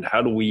spend?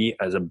 How do we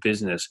as a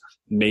business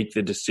make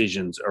the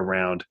decisions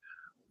around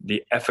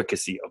the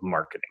efficacy of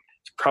marketing?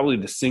 It's probably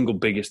the single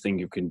biggest thing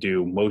you can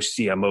do. Most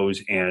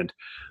CMOs and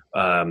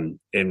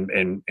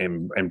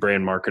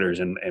brand marketers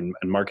and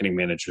marketing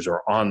managers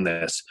are on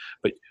this,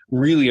 but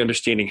really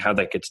understanding how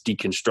that gets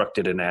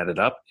deconstructed and added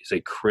up is a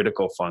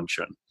critical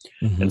function.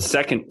 Mm-hmm. And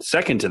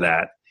second to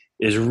that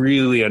is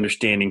really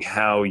understanding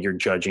how you're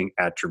judging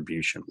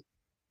attribution.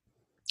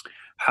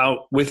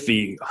 How, with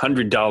the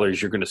 $100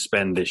 you're going to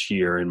spend this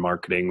year in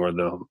marketing, or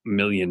the $1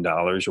 million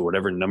or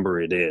whatever number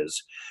it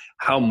is,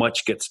 how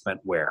much gets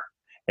spent where?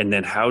 And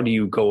then how do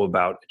you go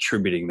about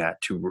attributing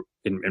that to,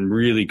 and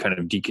really kind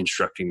of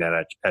deconstructing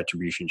that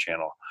attribution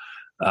channel?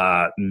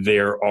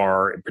 There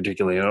are,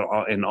 particularly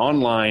in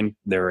online,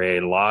 there are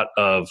a lot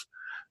of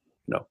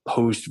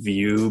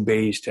post-view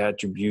based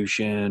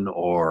attribution,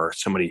 or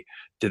somebody,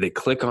 did they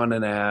click on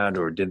an ad,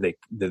 or did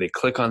they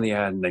click on the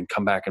ad and then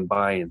come back and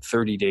buy in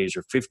 30 days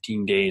or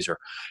 15 days? Or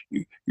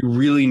you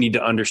really need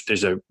to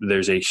understand,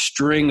 there's a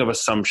string of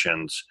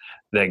assumptions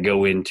that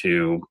go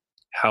into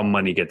how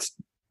money gets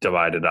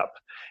divided up.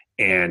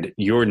 And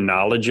your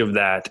knowledge of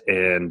that,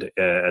 and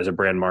as a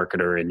brand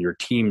marketer, and your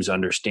team's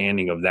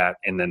understanding of that,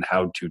 and then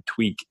how to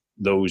tweak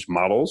those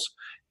models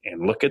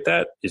and look at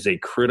that, is a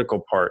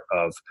critical part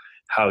of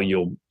how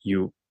you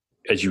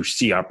as you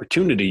see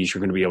opportunities, you're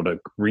going to be able to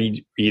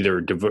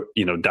either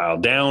dial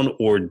down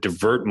or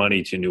divert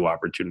money to new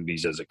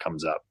opportunities as it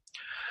comes up.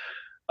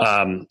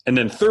 And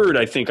then third,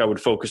 I think I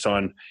would focus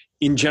on,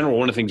 in general,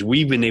 one of the things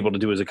we've been able to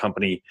do as a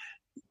company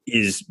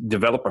is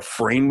develop a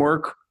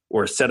framework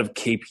or a set of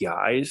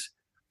KPIs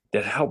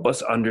that help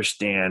us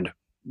understand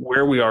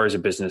where we are as a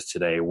business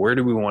today. Where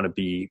do we want to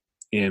be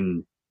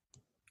in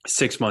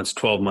 6 months,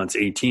 12 months,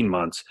 18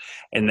 months?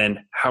 And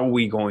then how are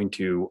we going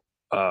to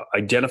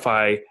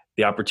identify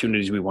the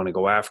opportunities we want to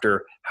go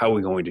after? How are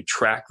we going to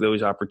track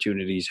those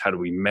opportunities? How do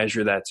we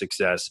measure that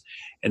success?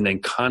 And then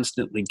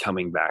constantly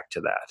coming back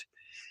to that.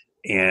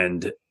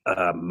 And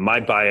my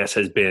bias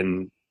has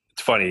been,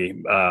 it's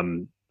funny,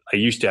 we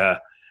used to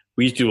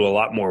do a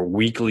lot more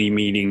weekly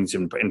meetings,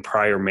 and in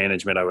prior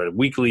management, I would have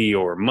weekly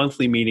or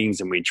monthly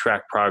meetings, and we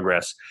track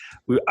progress.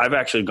 I've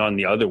actually gone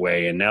the other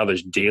way, and now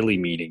there's daily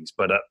meetings,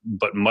 but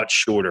much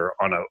shorter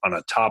on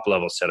a top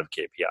level set of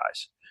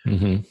KPIs.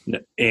 Mm-hmm.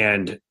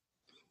 And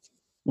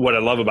what I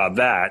love about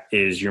that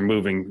is you're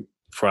moving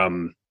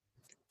from,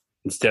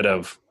 instead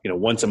of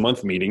once a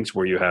month meetings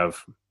where you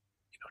have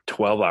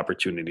 12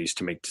 opportunities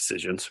to make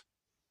decisions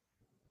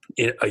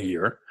in a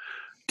year,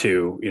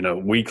 to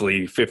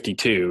weekly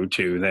 52,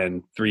 to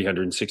then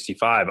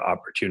 365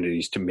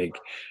 opportunities to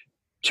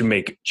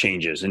make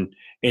changes and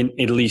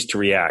at least to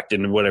react.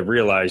 And what I've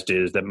realized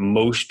is that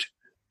most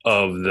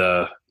of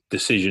the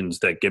decisions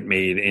that get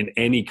made in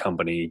any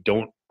company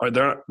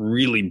they're not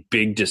really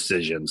big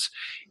decisions.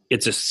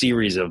 It's a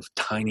series of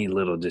tiny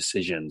little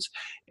decisions.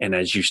 And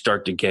as you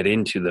start to get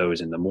into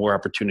those, and the more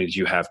opportunities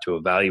you have to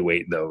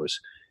evaluate those,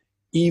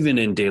 even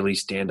in daily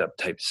stand-up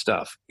type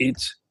stuff,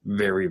 it's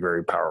very,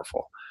 very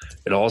powerful.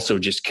 It also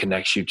just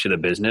connects you to the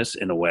business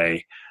in a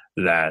way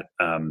that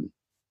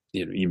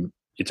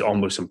it's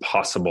almost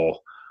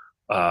impossible.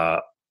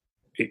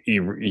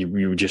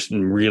 You just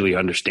really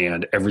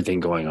understand everything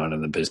going on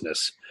in the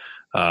business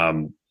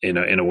in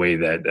a way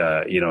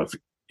that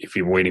if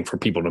you're waiting for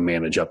people to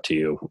manage up to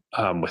you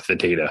with the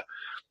data,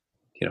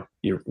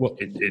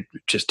 it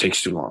just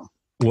takes too long.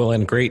 Well,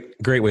 and great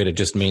way to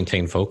just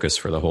maintain focus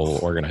for the whole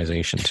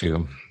organization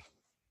too,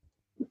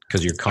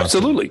 because you're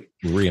constantly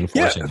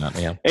reinforcing that.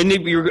 Yeah.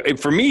 And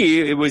for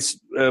me, it was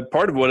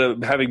part of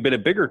what having been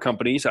at bigger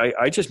companies,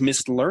 I just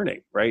missed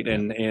learning, right?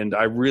 And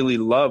I really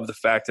love the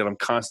fact that I'm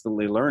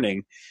constantly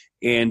learning,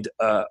 and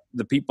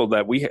the people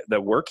that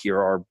work here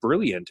are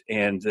brilliant,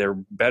 and they're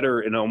better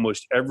in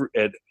almost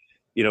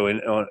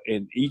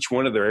in each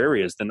one of their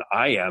areas than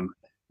I am.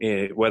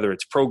 Whether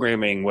it's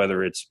programming,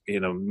 whether it's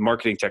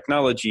marketing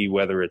technology,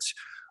 whether it's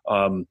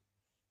on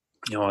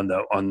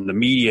the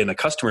media and the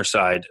customer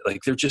side,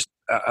 like they're just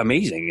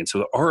amazing. And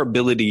so our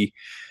ability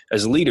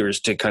as leaders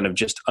to kind of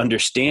just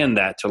understand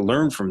that, to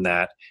learn from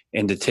that,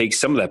 and to take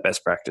some of that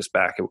best practice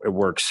back, it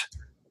works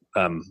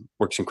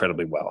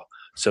incredibly well.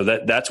 So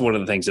that's one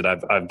of the things that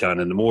I've done.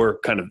 And the more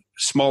kind of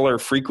smaller,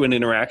 frequent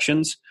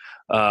interactions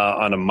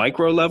on a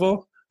micro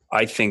level,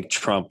 I think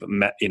trump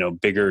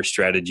bigger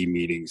strategy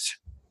meetings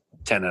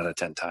 10 out of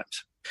 10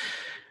 times.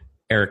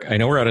 Eric, I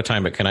know we're out of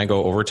time, but can I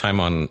go overtime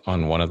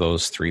on one of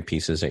those three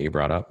pieces that you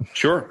brought up?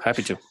 Sure.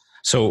 Happy to.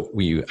 So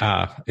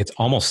it's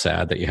almost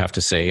sad that you have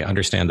to say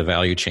understand the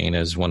value chain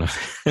as one of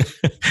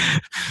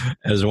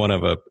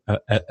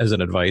as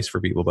an advice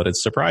for people, but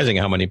it's surprising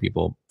how many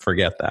people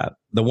forget that.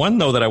 The one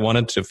though that I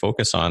wanted to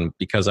focus on,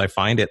 because I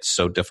find it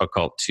so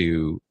difficult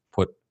to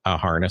put a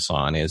harness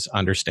on, is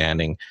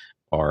understanding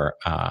or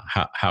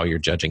how you're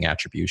judging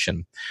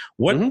attribution.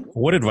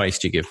 What advice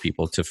do you give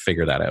people to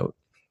figure that out?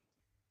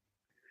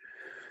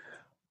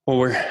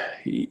 Well,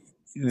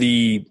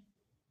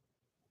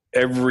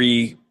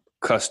 every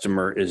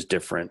customer is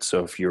different.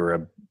 So if you're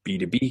a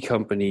B2B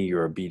company,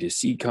 you're a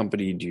B2C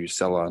company, do you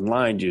sell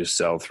online? Do you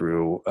sell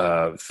through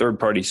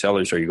third-party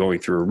sellers? Are you going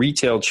through a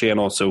retail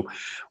channel? So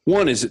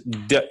one is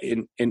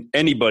in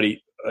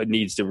anybody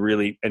needs to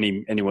really,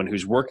 anyone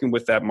who's working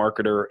with that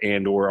marketer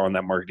and or on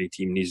that marketing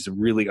team needs to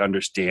really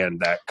understand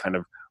that kind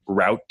of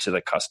route to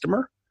the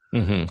customer.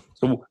 Mm-hmm.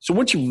 So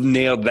once you've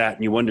nailed that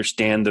and you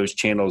understand those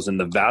channels and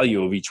the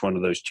value of each one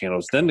of those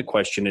channels, then the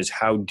question is,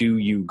 how do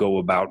you go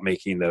about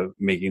making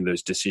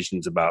those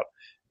decisions about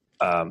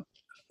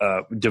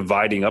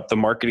dividing up the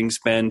marketing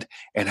spend,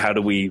 and how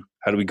do we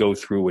go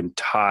through and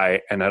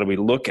tie, and how do we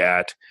look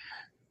at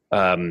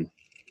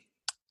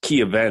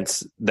key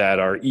events that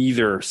are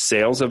either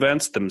sales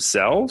events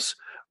themselves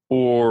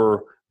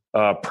or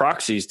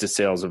proxies to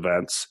sales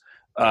events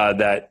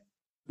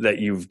that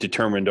you've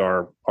determined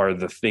are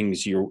the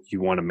things you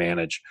want to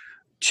manage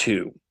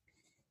too.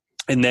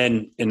 And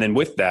then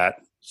with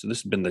that, so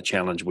this has been the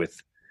challenge with,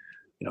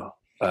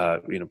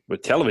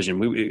 with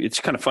television. It's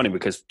kind of funny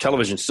because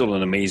television is still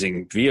an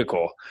amazing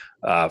vehicle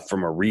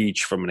from a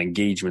reach, from an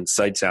engagement,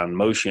 sight, sound,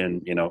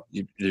 motion.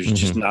 There's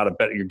just not a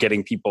better. You're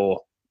getting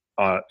people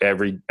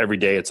every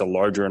day. It's a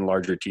larger and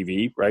larger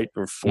TV, right?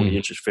 Or 40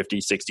 inches,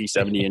 50, 60,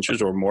 70 inches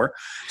or more.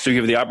 So you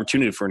have the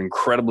opportunity for an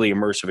incredibly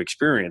immersive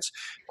experience.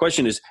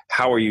 Question is,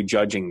 how are you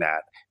judging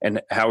that?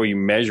 And how are you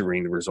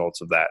measuring the results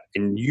of that?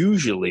 And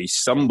usually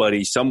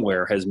somebody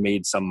somewhere has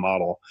made some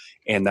model,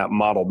 and that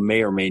model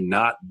may or may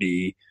not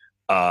be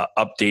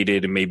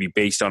updated and maybe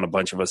based on a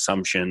bunch of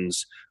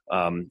assumptions,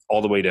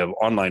 all the way to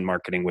online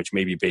marketing, which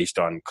may be based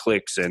on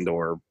clicks and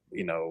or,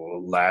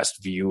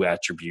 last view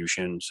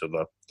attribution. So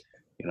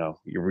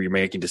you're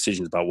making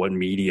decisions about what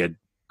media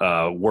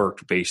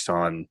worked based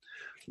on,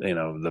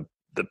 the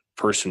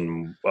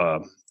person,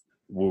 what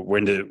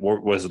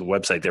was the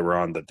website they were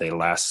on that they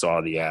last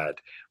saw the ad,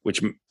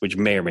 which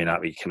may or may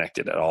not be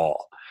connected at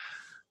all.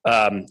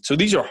 So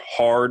these are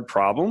hard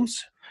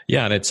problems.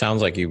 Yeah, and it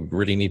sounds like you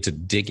really need to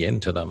dig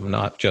into them,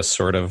 not just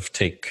sort of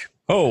take,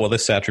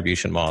 this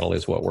attribution model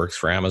is what works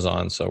for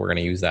Amazon, so we're going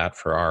to use that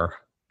for our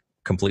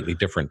completely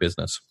different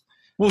business.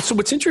 Well, so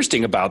what's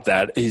interesting about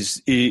that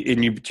is,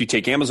 and you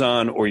take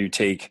Amazon or you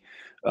take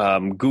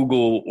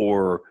Google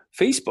or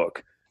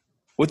Facebook,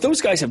 what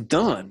those guys have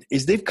done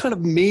is they've kind of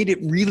made it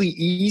really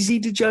easy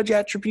to judge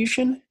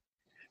attribution.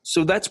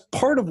 So that's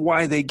part of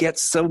why they get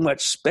so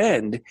much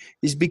spend,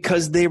 is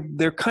because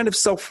they're kind of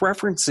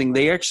self-referencing.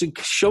 They actually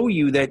show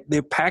you that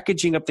they're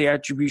packaging up the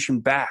attribution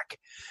back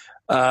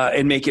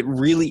and make it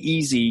really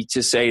easy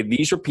to say,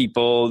 these are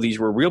people, these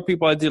were real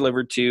people I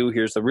delivered to,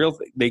 here's the real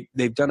thing.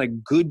 They've done a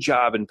good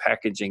job in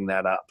packaging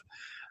that up.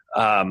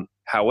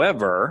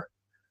 However,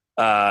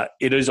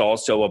 it is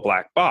also a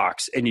black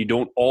box, and you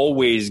don't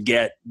always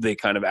get the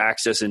kind of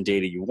access and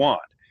data you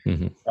want.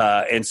 Mm-hmm.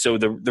 And so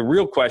the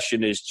real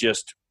question is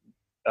just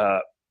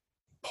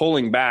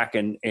pulling back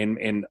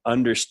and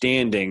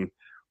understanding,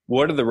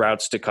 what are the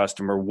routes to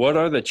customer? What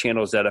are the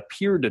channels that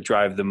appear to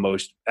drive the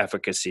most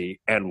efficacy,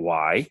 and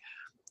why?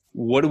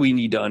 What do we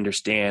need to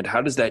understand?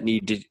 How does that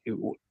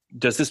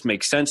does this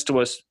make sense to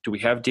us? Do we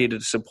have data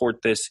to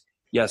support this?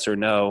 Yes or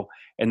no?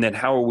 And then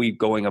how are we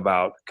going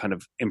about kind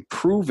of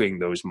improving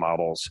those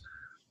models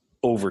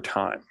over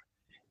time?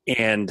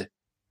 And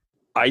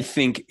I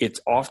think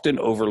it's often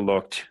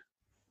overlooked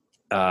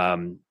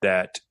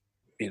that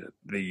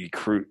the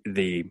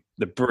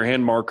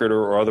brand marketer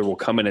or other will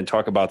come in and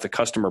talk about the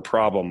customer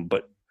problem,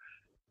 but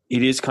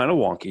it is kind of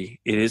wonky.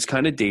 It is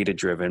kind of data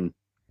driven.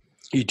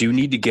 You do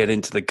need to get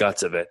into the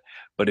guts of it.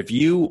 But if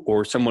you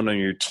or someone on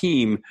your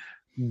team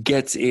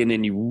gets in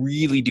and you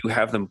really do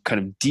have them kind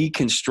of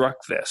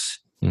deconstruct this,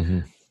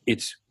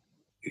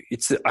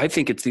 I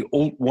think it's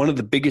one of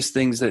the biggest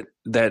things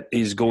that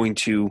is going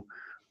to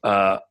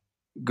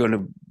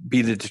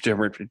be the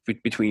determinant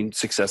between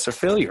success or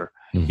failure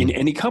in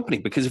any company.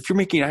 Because if you're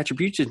making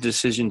attribution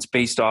decisions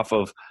based off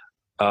of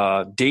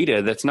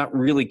data that's not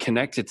really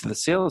connected to the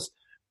sales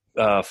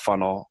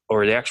funnel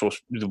or the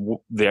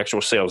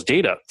actual sales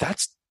data,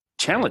 that's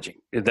challenging.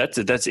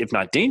 That's if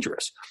not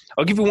dangerous.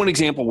 I'll give you one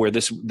example where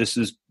this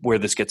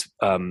gets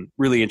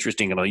really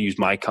interesting, and I'll use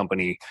my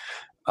company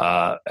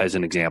as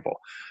an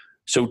example.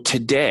 So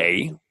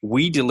today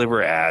we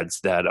deliver ads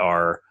that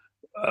are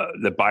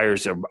the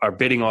buyers are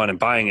bidding on and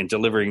buying and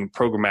delivering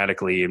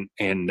programmatically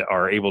and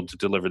are able to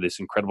deliver this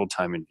incredible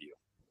time in view.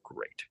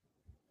 Great.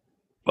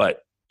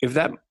 But if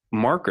that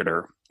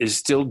marketer is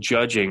still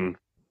judging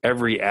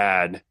every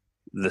ad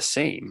the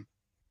same,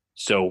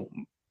 so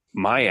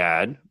my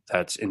ad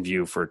that's in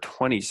view for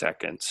 20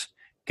 seconds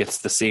gets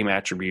the same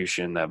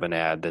attribution of an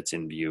ad that's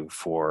in view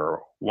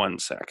for 1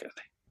 second.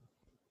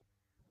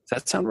 Does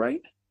that sound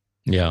right?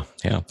 Yeah.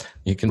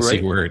 You can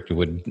see where it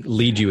would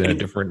lead you in a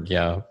different,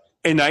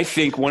 And I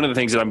think one of the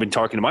things that I've been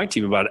talking to my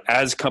team about,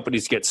 as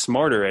companies get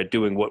smarter at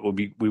doing what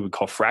we would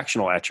call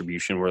fractional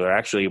attribution, where they're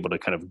actually able to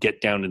kind of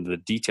get down into the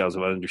details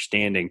of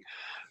understanding,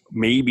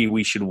 maybe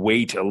we should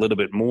weight a little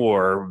bit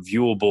more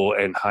viewable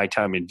and high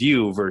time in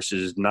view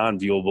versus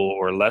non-viewable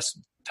or less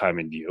time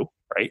in view,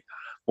 right?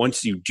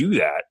 Once you do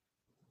that,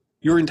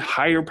 your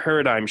entire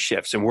paradigm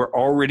shifts. And we're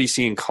already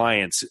seeing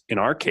clients, in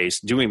our case,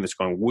 doing this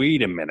going,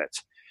 wait a minute.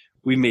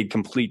 We made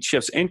complete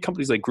shifts, and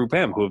companies like Group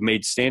M who have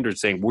made standards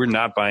saying we're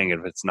not buying it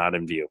if it's not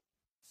in view,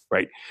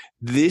 right?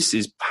 This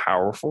is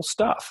powerful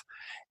stuff.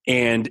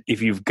 And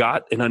if you've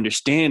got an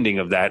understanding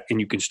of that and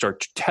you can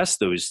start to test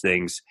those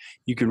things,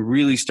 you can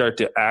really start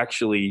to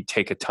actually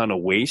take a ton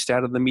of waste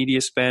out of the media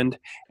spend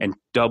and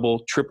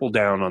triple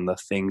down on the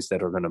things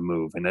that are going to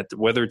move. And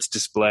whether it's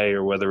display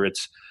or whether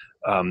it's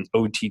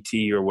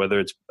OTT or whether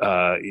it's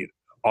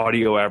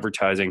audio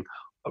advertising,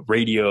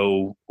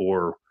 radio,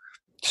 or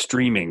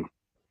streaming,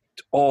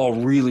 it's all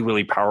really,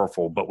 really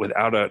powerful, but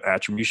without an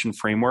attribution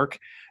framework.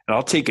 And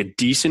I'll take a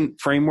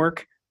decent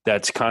framework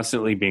that's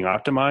constantly being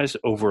optimized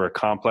over a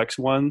complex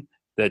one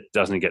that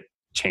doesn't get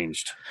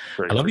changed.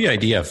 I love the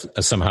idea of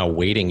somehow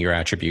weighting your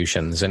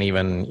attributions and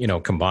even,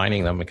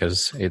 combining them,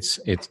 because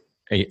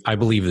I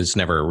believe it's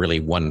never really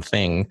one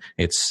thing.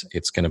 It's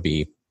going to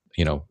be,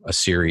 a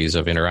series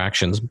of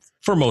interactions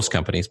for most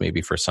companies,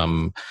 maybe for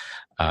some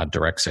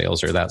direct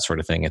sales or that sort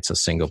of thing. It's a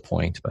single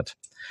point, but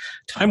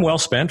time well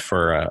spent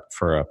for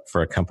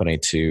a company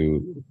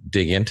to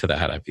dig into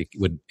that. It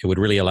would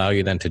really allow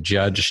you then to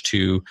judge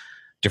to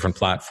different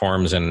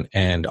platforms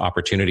and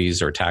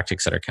opportunities or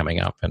tactics that are coming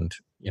up. And,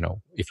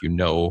 if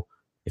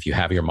you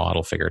have your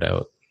model figured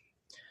out.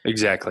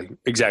 Exactly.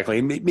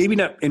 Maybe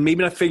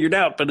not figured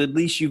out, but at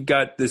least you've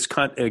got this,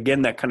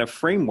 that kind of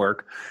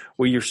framework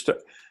where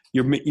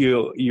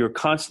you're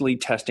constantly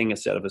testing a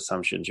set of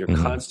assumptions. You're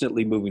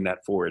constantly moving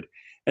that forward.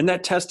 And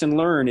that test and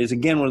learn is,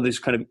 again, one of those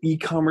kind of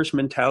e-commerce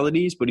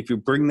mentalities. But if you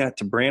bring that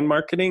to brand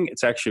marketing,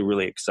 it's actually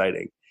really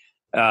exciting.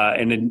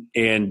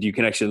 And you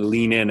can actually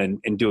lean in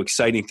and do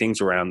exciting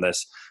things around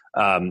this,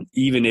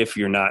 even if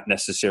you're not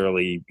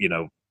necessarily,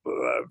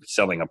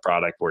 selling a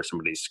product where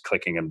somebody's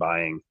clicking and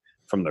buying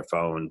from their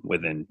phone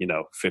within,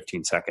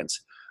 15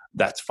 seconds.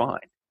 That's fine.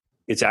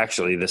 It's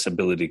actually this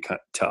ability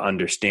to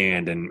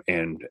understand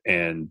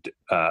and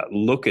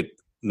look at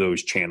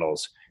those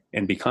channels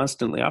and be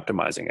constantly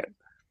optimizing it.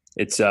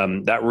 It's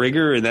that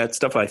rigor and that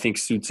stuff I think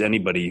suits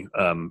anybody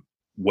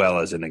well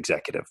as an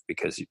executive,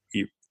 because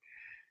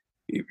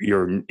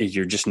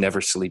you're just never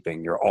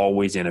sleeping. You're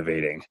always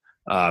innovating.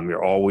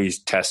 You're always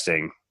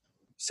testing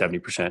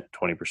 70%,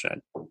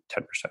 20%,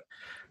 10%.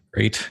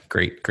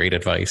 Great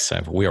advice.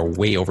 We are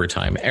way over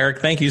time. Eric,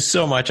 thank you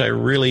so much. I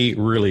really,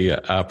 really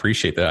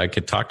appreciate that. I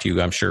could talk to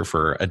you, I'm sure,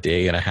 for a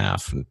day and a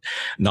half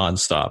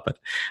nonstop. But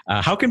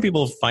how can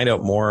people find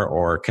out more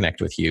or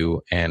connect with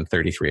you and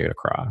 33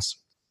 Across?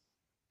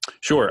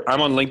 Sure.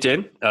 I'm on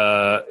LinkedIn,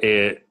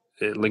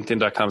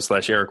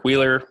 linkedin.com/Eric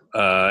Wheeler.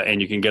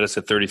 And you can get us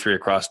at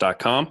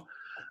 33across.com.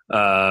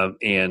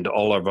 And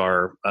all of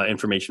our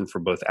information for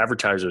both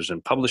advertisers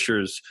and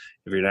publishers.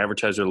 If you're an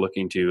advertiser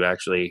looking to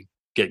actually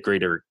get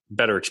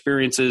better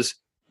experiences,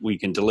 we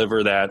can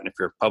deliver that. And if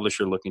you're a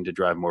publisher looking to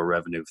drive more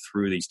revenue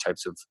through these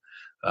types of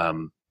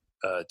time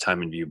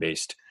and view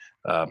based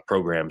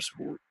programs,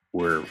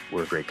 we're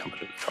a great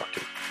company to talk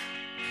to.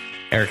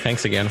 Eric,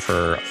 thanks again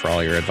for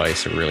all your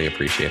advice. I really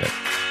appreciate it.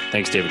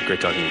 Thanks, David.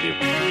 Great talking with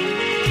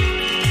you.